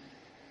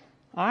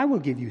 I will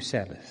give you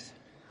Sabbath.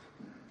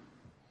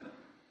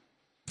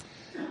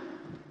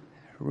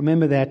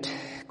 Remember that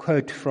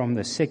quote from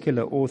the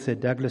secular author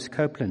Douglas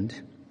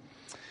Copeland?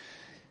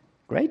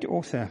 Great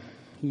author.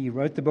 He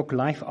wrote the book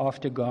Life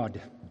After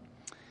God.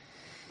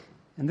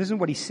 And this is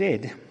what he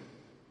said.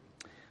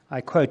 I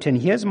quote, "And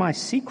here's my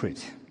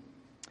secret.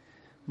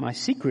 My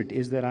secret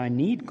is that I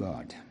need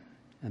God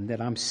and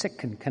that I'm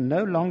sick and can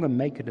no longer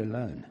make it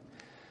alone.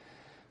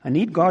 I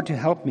need God to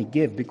help me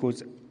give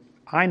because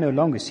I no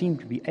longer seem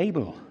to be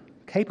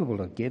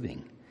capable of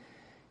giving,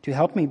 to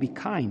help me be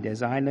kind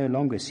as I no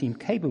longer seem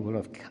capable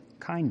of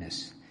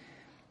kindness,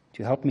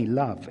 to help me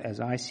love as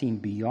I seem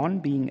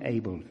beyond being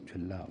able to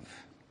love."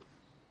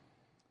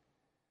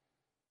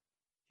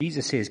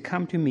 Jesus says,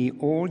 "Come to me,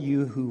 all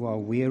you who are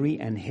weary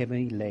and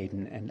heavy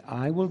laden, and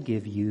I will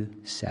give you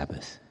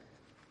Sabbath."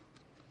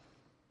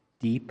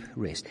 Deep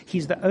rest.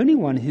 He's the only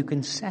one who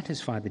can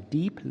satisfy the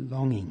deep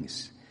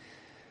longings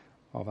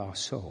of our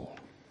soul.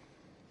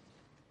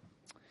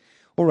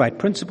 All right,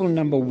 principle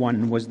number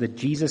 1 was that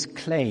Jesus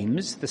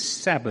claims the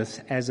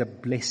Sabbath as a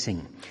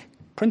blessing.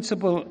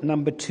 Principle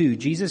number 2,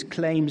 Jesus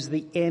claims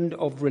the end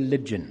of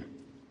religion.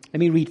 Let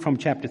me read from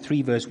chapter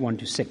 3, verse 1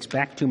 to 6,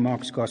 back to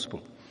Mark's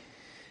Gospel.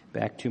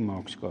 Back to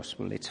Mark's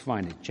Gospel. Let's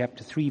find it.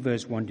 Chapter 3,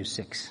 verse 1 to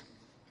 6.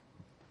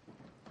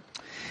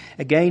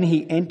 "Again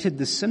he entered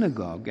the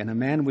synagogue, and a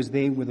man was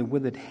there with a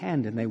withered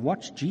hand, and they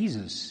watched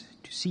Jesus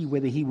to see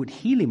whether he would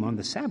heal him on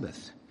the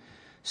Sabbath,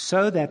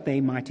 so that they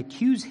might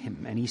accuse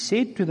him. And he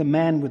said to the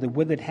man with the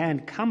withered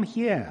hand, 'Come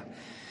here.'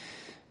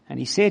 And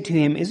he said to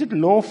him, 'Is it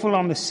lawful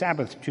on the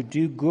Sabbath to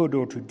do good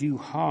or to do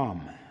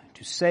harm,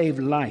 to save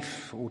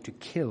life or to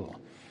kill?'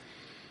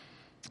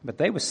 But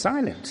they were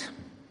silent.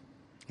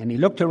 And he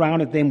looked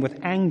around at them with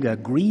anger,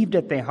 grieved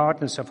at their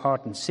hardness of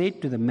heart, and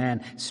said to the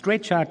man,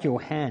 'Stretch out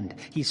your hand.'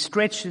 He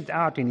stretched it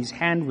out, and his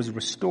hand was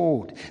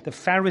restored. The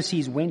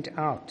Pharisees went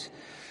out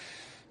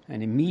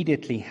and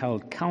immediately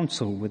held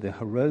counsel with the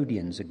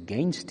Herodians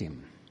against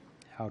him,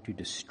 how to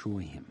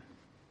destroy him."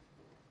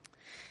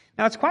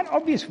 Now, it's quite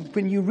obvious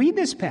when you read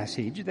this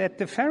passage that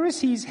the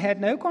Pharisees had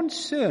no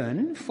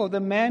concern for the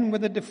man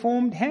with a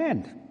deformed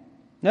hand.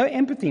 No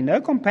empathy,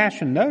 no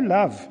compassion, no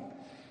love.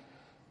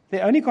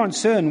 Their only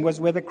concern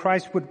was whether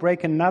Christ would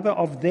break another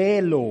of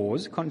their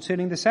laws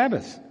concerning the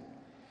Sabbath.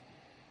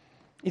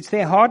 It's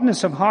their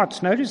hardness of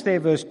hearts, notice there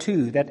verse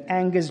 2, that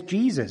angers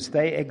Jesus.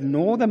 They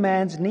ignore the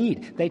man's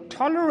need. They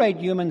tolerate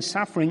human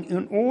suffering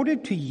in order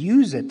to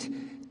use it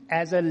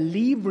as a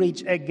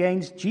leverage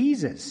against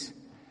Jesus.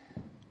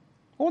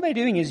 All they're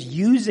doing is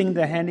using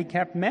the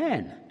handicapped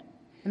man.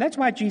 And that's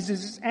why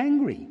Jesus is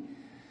angry.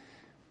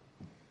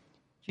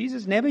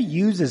 Jesus never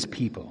uses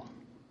people,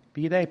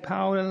 be they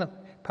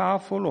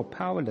powerful or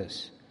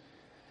powerless.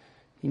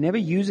 He never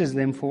uses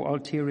them for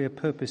ulterior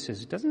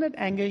purposes. Doesn't it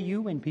anger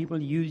you when people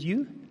use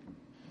you?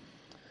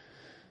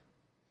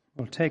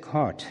 Well, take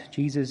heart.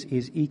 Jesus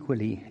is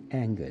equally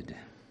angered.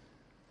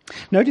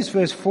 Notice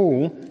verse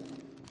 4.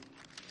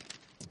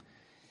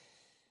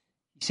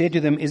 He said to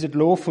them, "Is it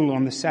lawful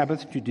on the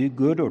Sabbath to do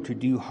good or to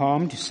do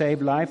harm, to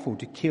save life or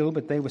to kill?"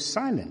 But they were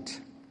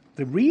silent.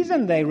 The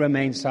reason they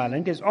remained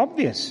silent is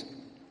obvious.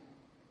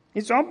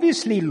 It's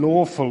obviously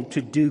lawful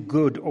to do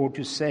good or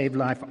to save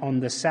life on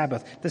the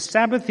Sabbath. The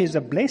Sabbath is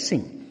a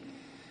blessing.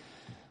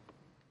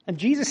 And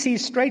Jesus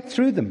sees straight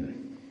through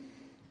them.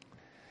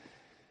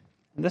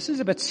 And this is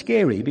a bit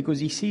scary because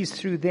he sees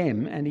through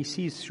them and he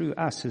sees through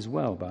us as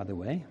well, by the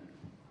way.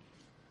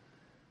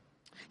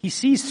 He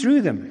sees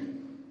through them.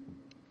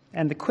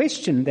 And the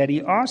question that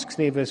he asks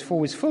there, verse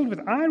 4, is filled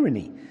with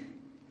irony.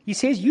 He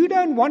says, "You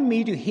don't want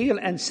me to heal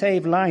and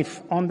save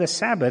life on the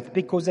Sabbath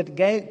because it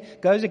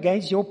goes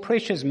against your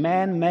precious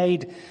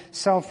man-made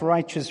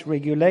self-righteous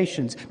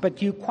regulations,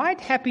 but you're quite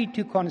happy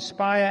to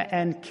conspire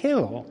and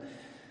kill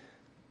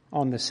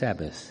on the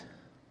Sabbath."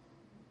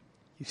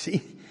 You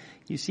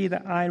see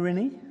the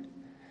irony?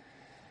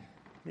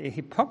 Their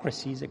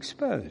hypocrisy is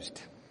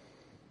exposed.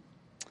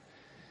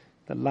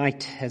 The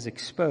light has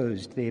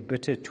exposed their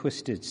bitter,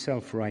 twisted,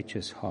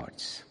 self-righteous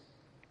hearts.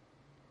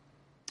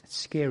 It's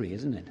scary,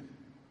 isn't it?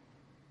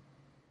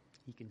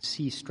 He can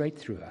see straight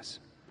through us.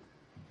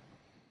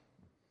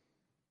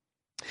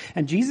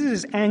 And Jesus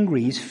is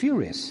angry, he's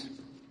furious.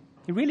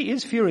 He really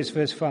is furious,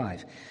 verse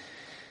 5.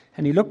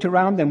 "And he looked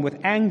around them with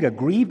anger,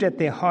 grieved at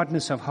their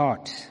hardness of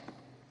heart."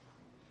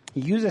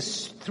 He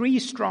uses three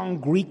strong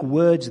Greek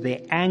words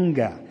there: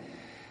 anger,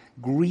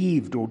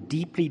 grieved or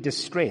deeply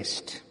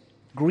distressed,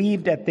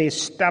 grieved at their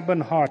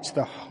stubborn hearts,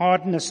 the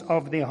hardness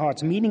of their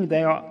hearts, meaning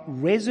they are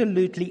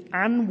resolutely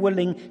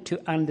unwilling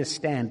to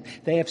understand.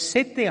 They have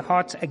set their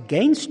hearts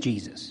against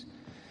Jesus.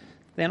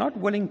 They're not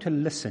willing to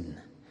listen.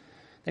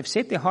 They've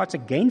set their hearts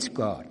against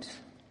God.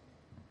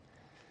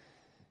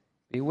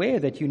 Beware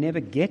that you never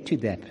get to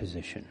that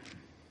position.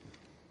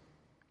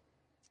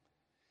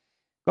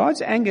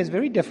 God's anger is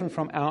very different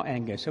from our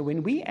anger. So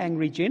when we're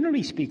angry,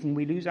 generally speaking,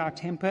 we lose our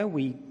temper,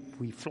 we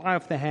fly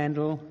off the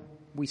handle,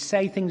 we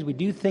say things, we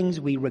do things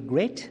we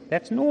regret.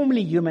 That's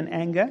normally human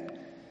anger.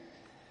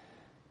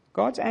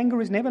 God's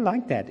anger is never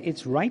like that.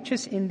 It's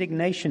righteous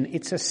indignation.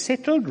 It's a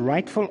settled,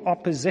 rightful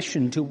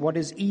opposition to what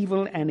is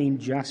evil and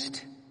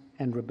unjust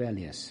and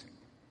rebellious.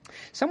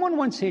 Someone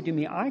once said to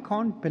me, I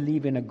can't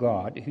believe in a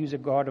God who's a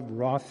God of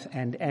wrath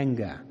and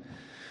anger,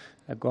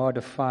 a God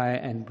of fire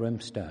and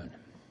brimstone.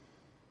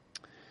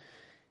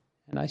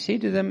 And I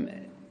said to them,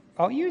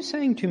 are you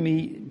saying to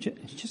me,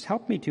 just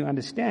help me to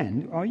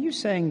understand, are you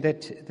saying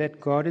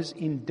that God is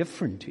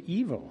indifferent to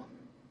evil?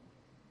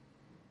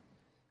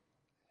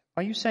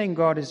 Are you saying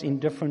God is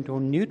indifferent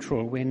or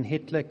neutral when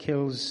Hitler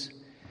kills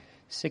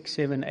 6,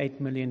 7, 8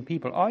 million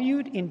people? Are you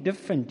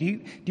indifferent? Do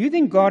you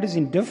think God is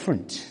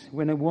indifferent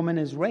when a woman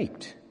is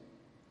raped?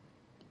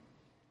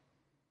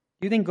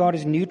 Do you think God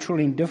is neutral,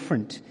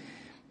 indifferent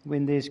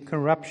when there's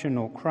corruption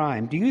or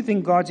crime? Do you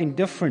think God's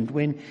indifferent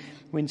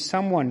when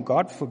someone,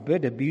 God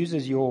forbid,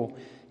 abuses your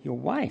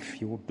wife,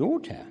 your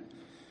daughter?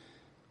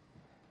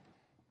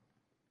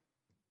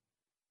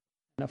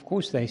 And of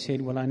course they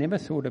said, well, I never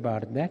thought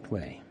about it that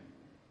way.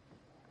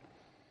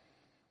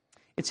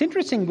 It's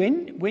interesting,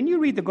 when you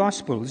read the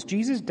Gospels,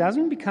 Jesus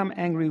doesn't become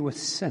angry with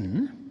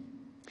sin.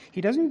 He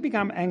doesn't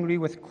become angry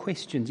with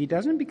questions. He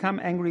doesn't become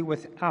angry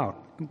with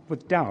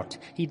doubt.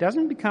 He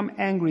doesn't become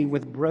angry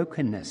with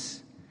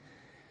brokenness.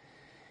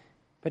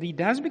 But he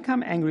does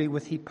become angry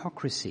with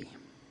hypocrisy.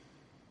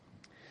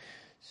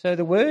 So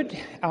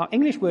our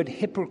English word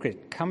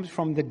hypocrite comes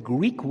from the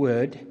Greek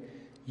word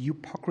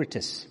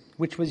eupokritos,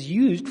 which was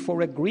used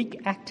for a Greek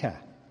actor.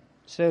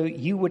 So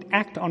you would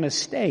act on a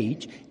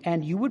stage,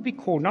 and you would be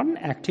called, not an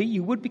actor,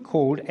 you would be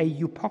called a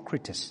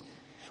eupokritos,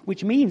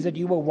 which means that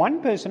you were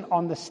one person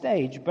on the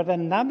stage, but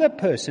another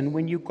person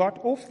when you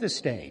got off the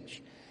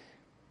stage.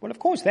 Well, of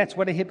course, that's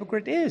what a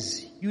hypocrite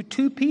is. You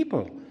two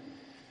people.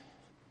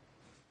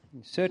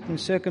 In certain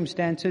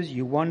circumstances,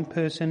 you're one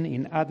person.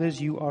 In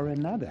others, you are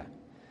another.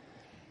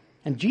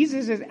 And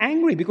Jesus is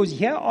angry because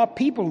here are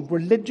people,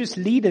 religious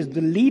leaders,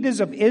 the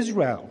leaders of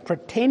Israel,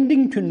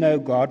 pretending to know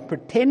God,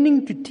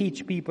 pretending to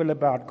teach people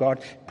about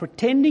God,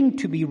 pretending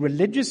to be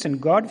religious and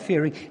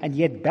God-fearing, and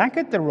yet back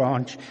at the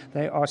ranch,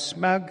 they are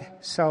smug,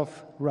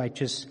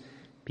 self-righteous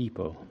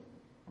people.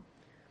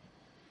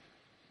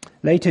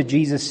 Later,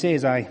 Jesus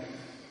says,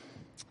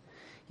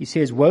 He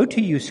says, "Woe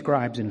to you,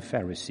 scribes and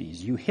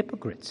Pharisees, you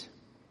hypocrites,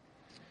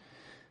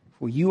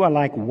 for you are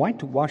like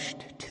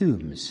whitewashed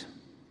tombs,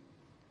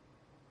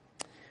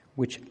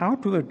 which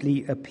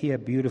outwardly appear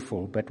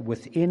beautiful, but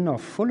within are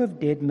full of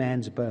dead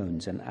man's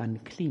bones and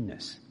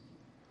uncleanness."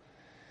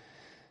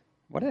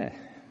 What a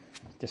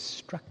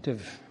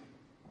destructive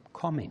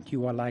comment.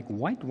 You are like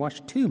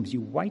whitewashed tombs.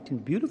 You're white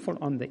and beautiful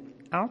on the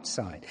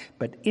outside,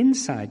 but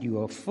inside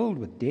you are filled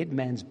with dead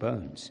man's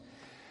bones.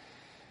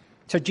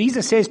 So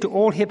Jesus says to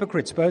all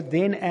hypocrites, both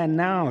then and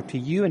now, to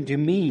you and to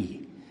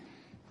me,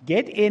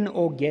 get in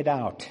or get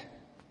out,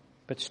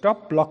 but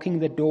stop blocking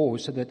the door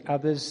so that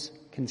others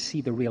can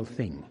see the real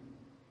thing.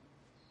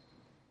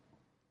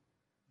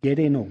 Get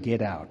in or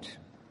get out.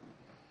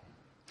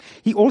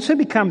 He also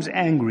becomes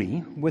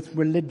angry with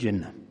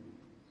religion.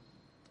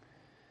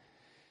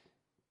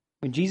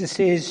 When Jesus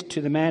says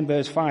to the man,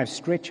 verse 5,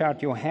 stretch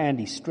out your hand,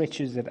 he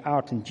stretches it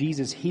out and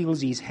Jesus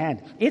heals his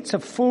hand. It's a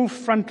full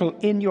frontal,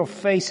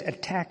 in-your-face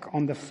attack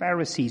on the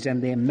Pharisees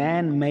and their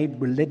man-made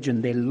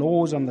religion, their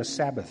laws on the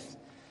Sabbath.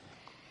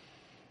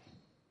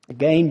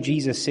 Again,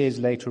 Jesus says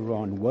later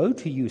on, woe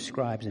to you,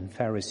 scribes and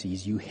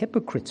Pharisees, you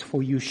hypocrites,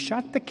 for you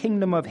shut the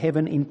kingdom of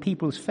heaven in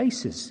people's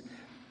faces.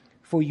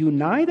 For you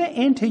neither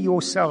enter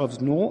yourselves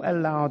nor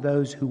allow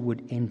those who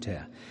would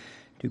enter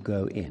to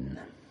go in.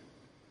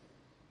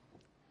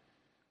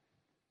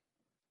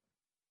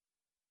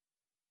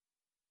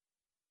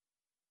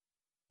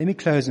 Let me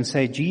close and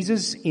say,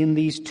 Jesus in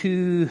these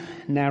two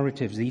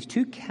narratives, these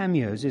two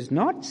cameos, is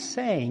not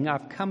saying,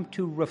 I've come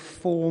to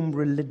reform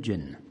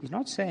religion. He's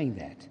not saying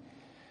that.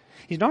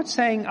 He's not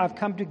saying, I've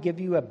come to give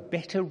you a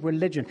better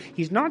religion.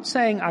 He's not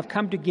saying, I've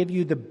come to give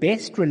you the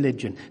best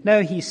religion.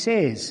 No, he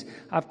says,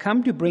 I've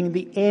come to bring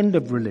the end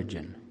of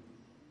religion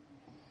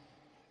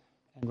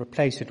and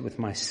replace it with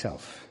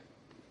myself.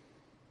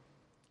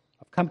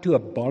 I've come to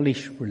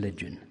abolish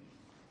religion.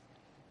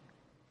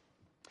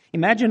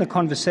 Imagine a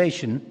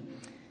conversation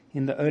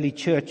in the early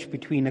church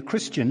between a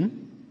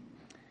Christian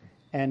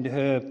and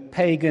her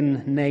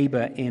pagan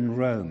neighbor in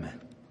Rome.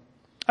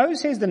 Oh,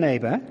 says the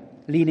neighbor,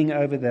 leaning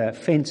over the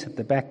fence at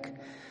the back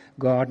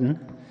garden,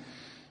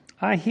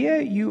 I hear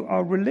you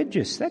are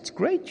religious. That's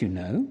great, you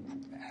know.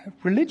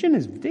 Religion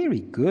is very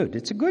good.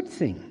 It's a good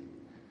thing.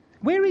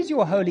 Where is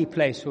your holy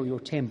place or your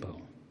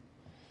temple?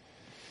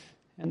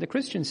 And the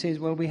Christian says,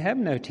 well, we have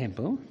no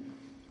temple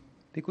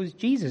because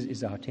Jesus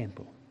is our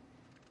temple.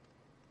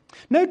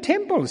 No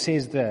temple,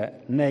 says the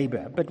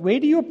neighbor, but where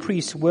do your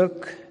priests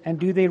work and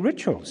do their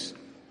rituals?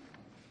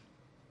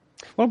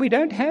 Well, we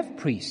don't have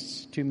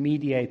priests to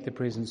mediate the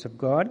presence of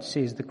God,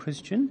 says the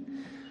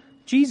Christian.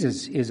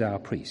 Jesus is our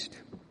priest.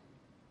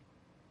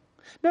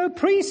 No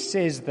priest,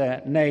 says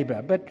the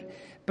neighbor,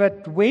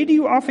 but where do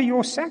you offer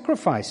your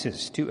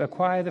sacrifices to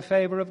acquire the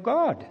favor of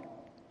God?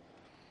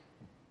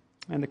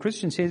 And the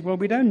Christian says, well,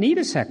 we don't need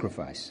a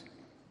sacrifice.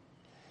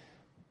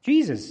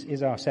 Jesus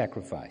is our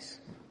sacrifice.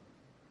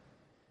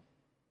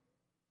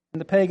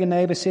 And the pagan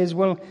neighbor says,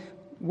 well,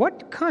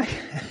 what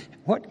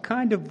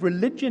kind of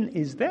religion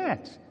is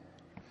that?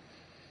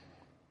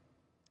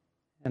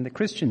 And the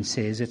Christian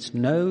says it's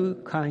no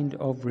kind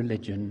of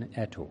religion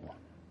at all.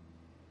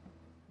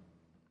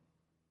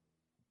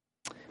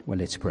 Well,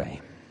 let's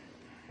pray.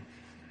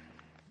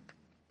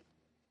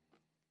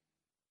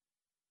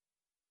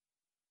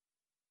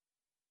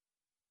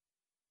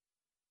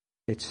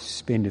 Let's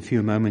spend a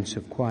few moments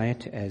of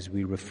quiet as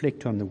we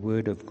reflect on the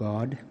Word of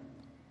God,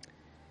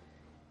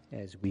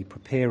 as we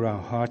prepare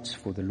our hearts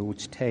for the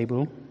Lord's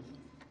table,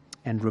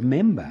 and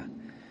remember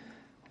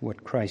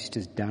what Christ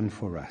has done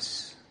for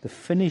us, the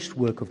finished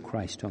work of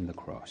Christ on the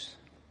cross.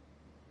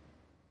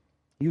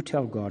 You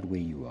tell God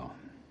where you are.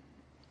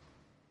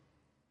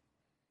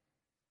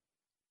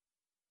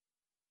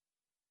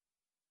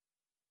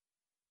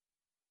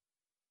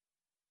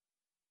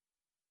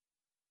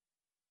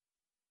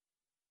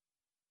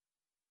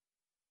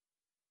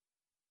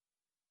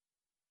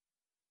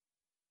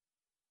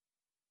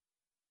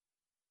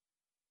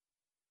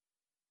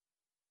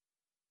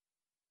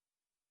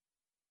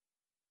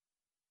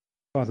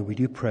 Father, we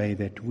do pray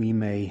that we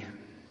may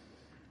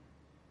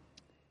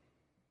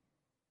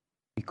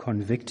be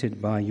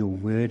convicted by your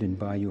word and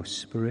by your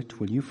Spirit.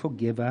 Will you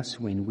forgive us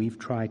when we've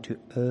tried to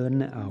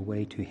earn our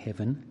way to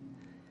heaven?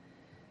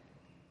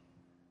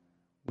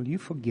 Will you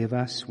forgive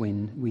us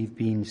when we've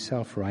been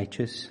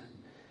self-righteous,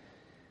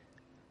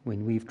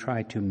 when we've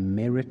tried to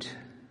merit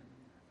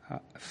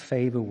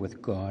favor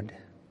with God?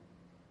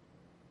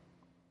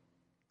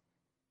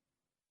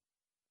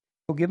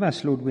 Forgive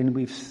us, Lord, when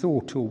we've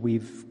thought or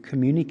we've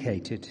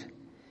communicated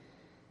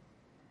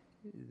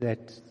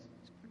that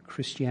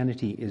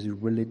Christianity is a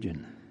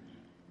religion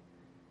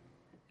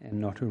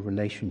and not a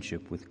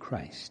relationship with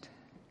Christ.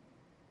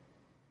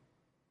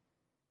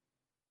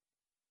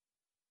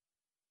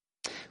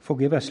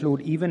 Forgive us,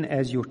 Lord, even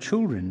as your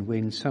children,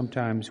 when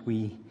sometimes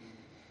we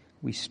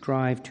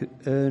strive to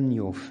earn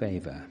your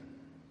favor,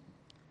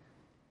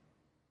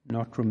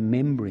 not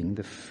remembering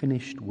the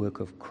finished work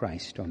of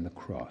Christ on the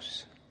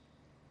cross.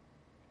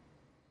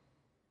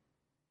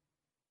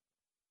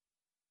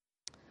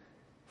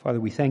 Father,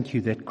 we thank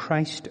you that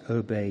Christ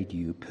obeyed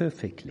you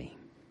perfectly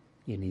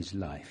in his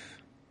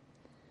life.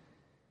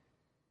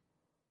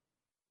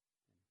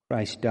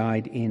 Christ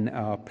died in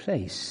our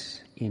place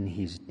in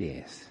his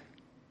death.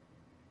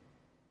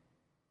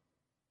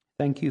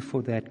 Thank you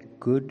for that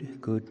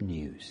good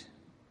news,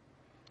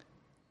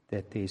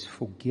 that there's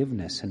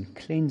forgiveness and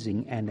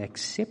cleansing and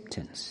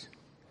acceptance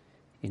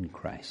in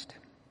Christ.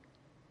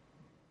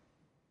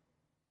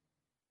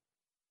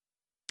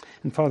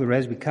 And Father,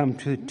 as we come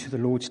to the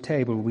Lord's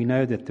table, we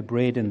know that the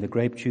bread and the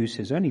grape juice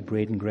is only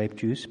bread and grape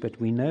juice,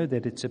 but we know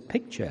that it's a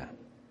picture,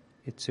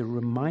 it's a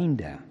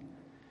reminder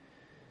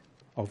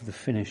of the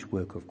finished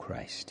work of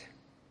Christ.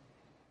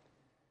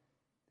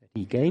 That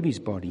he gave his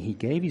body, he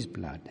gave his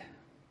blood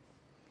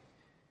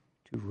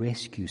to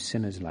rescue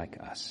sinners like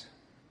us.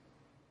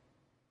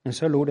 And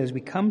so, Lord, as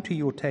we come to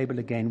your table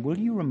again, will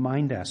you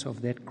remind us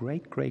of that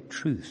great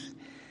truth?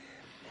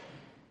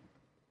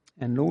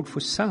 And Lord, for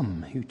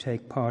some who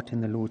take part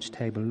in the Lord's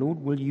table, Lord,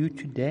 will you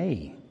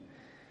today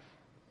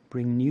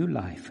bring new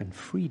life and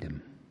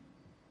freedom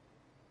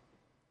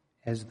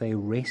as they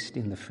rest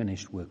in the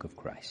finished work of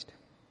Christ.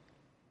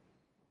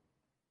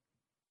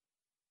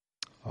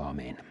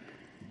 Amen.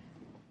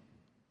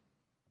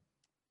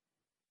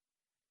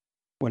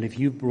 Well, if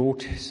you've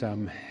brought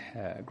some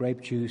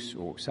grape juice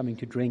or something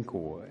to drink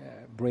or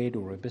bread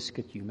or a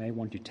biscuit, you may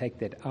want to take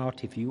that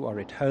out. If you are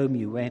at home,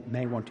 you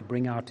may want to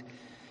bring out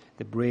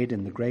the bread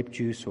and the grape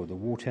juice or the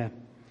water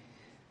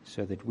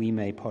so that we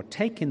may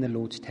partake in the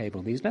Lord's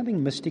table. There's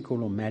nothing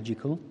mystical or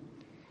magical.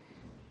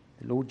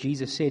 The Lord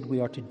Jesus said we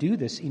are to do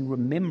this in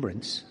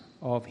remembrance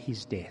of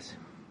his death.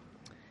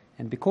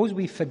 And because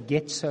we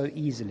forget so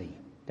easily,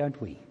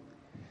 don't we?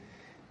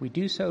 We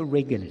do so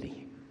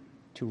regularly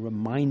to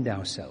remind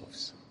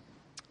ourselves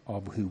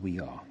of who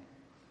we are.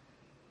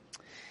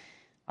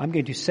 I'm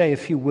going to say a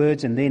few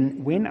words, and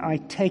then when I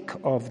take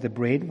of the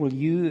bread, will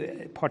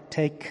you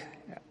partake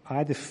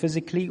either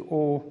physically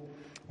or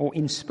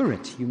in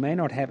spirit? You may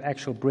not have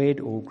actual bread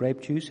or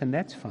grape juice, and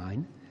that's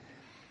fine.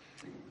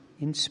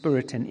 In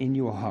spirit and in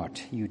your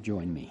heart, you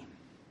join me.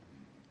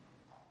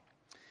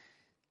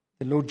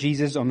 The Lord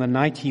Jesus, on the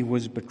night he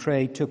was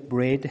betrayed, took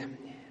bread,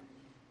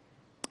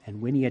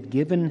 and when he had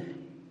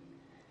given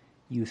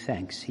you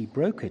thanks, he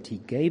broke it. He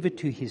gave it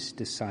to his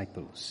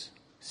disciples,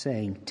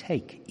 saying,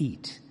 "Take,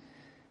 eat.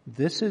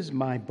 This is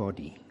my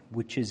body,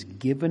 which is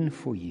given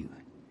for you.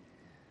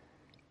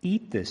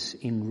 Eat this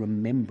in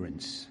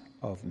remembrance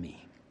of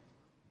me."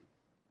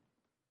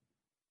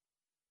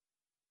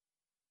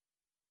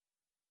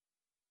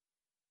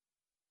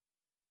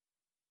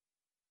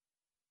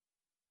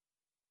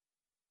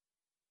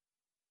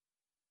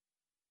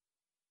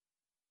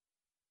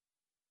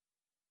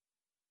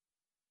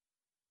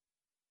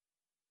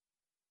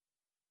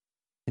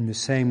 In the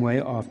same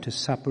way, after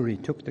supper, he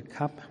took the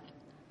cup,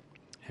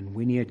 and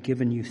when he had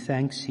given you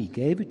thanks, he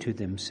gave it to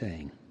them,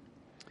 saying,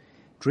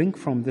 "Drink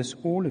from this,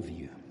 all of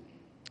you,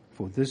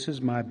 for this is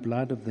my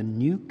blood of the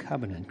new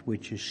covenant,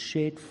 which is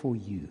shed for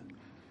you.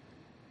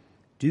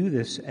 Do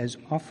this as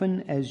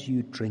often as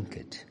you drink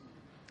it,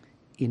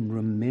 in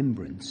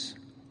remembrance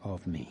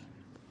of me."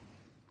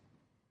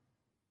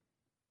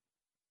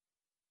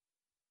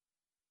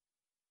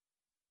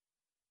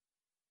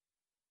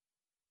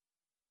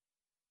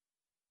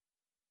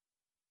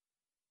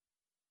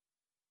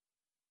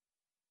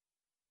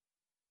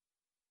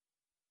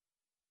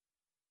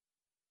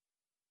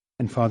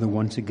 And Father,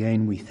 once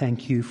again, we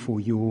thank you for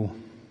your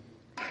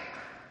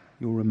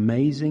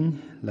amazing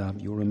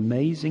love, your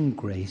amazing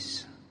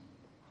grace,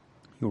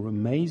 your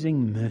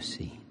amazing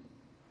mercy,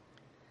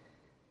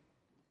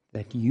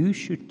 that you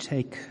should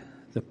take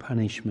the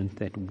punishment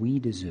that we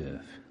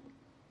deserve,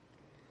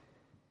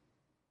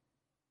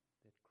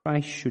 that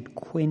Christ should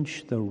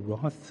quench the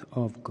wrath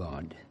of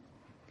God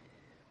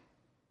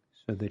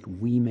so that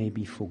we may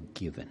be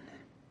forgiven.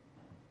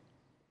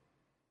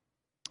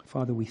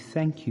 Father, we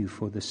thank you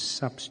for the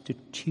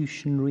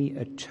substitutionary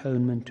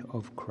atonement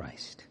of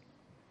Christ.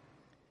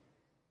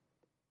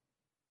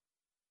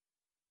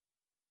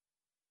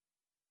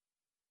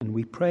 And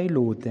we pray,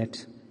 Lord,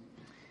 that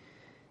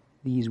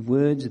these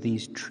words,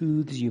 these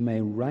truths, you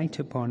may write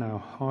upon our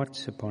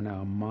hearts, upon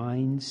our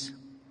minds,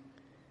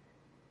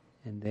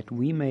 and that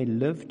we may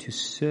live to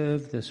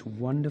serve this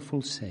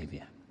wonderful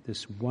Savior,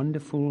 this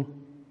wonderful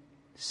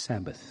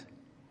Sabbath,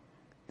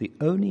 the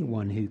only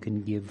one who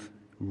can give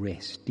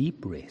rest,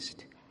 deep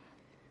rest,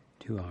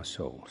 to our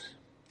souls.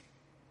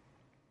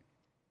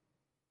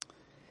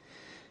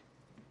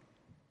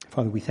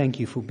 Father, we thank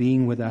you for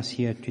being with us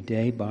here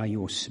today by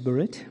your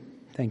Spirit.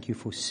 Thank you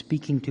for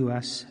speaking to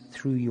us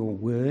through your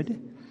word.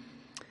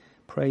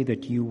 Pray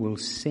that you will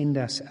send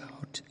us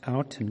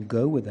out and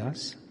go with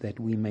us, that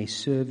we may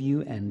serve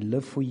you and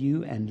live for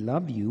you and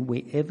love you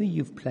wherever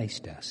you've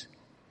placed us.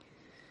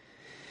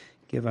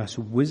 Give us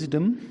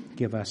wisdom,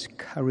 give us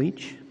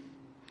courage.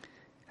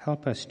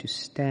 Help us to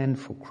stand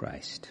for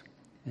Christ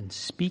and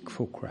speak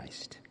for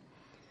Christ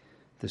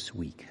this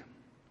week.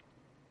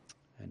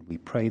 And we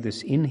pray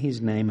this in his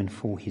name and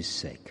for his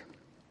sake.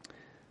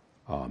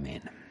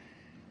 Amen.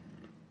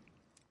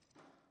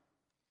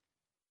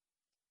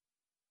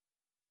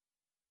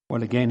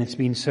 Well, again, it's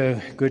been so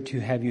good to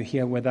have you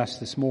here with us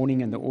this morning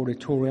in the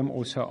auditorium,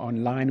 also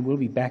online. We'll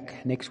be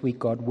back next week,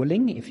 God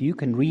willing. If you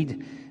can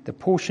read the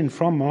portion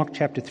from Mark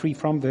chapter 3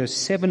 from verse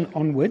 7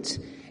 onwards,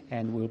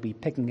 and we'll be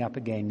picking up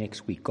again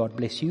next week. God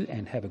bless you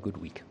and have a good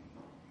week.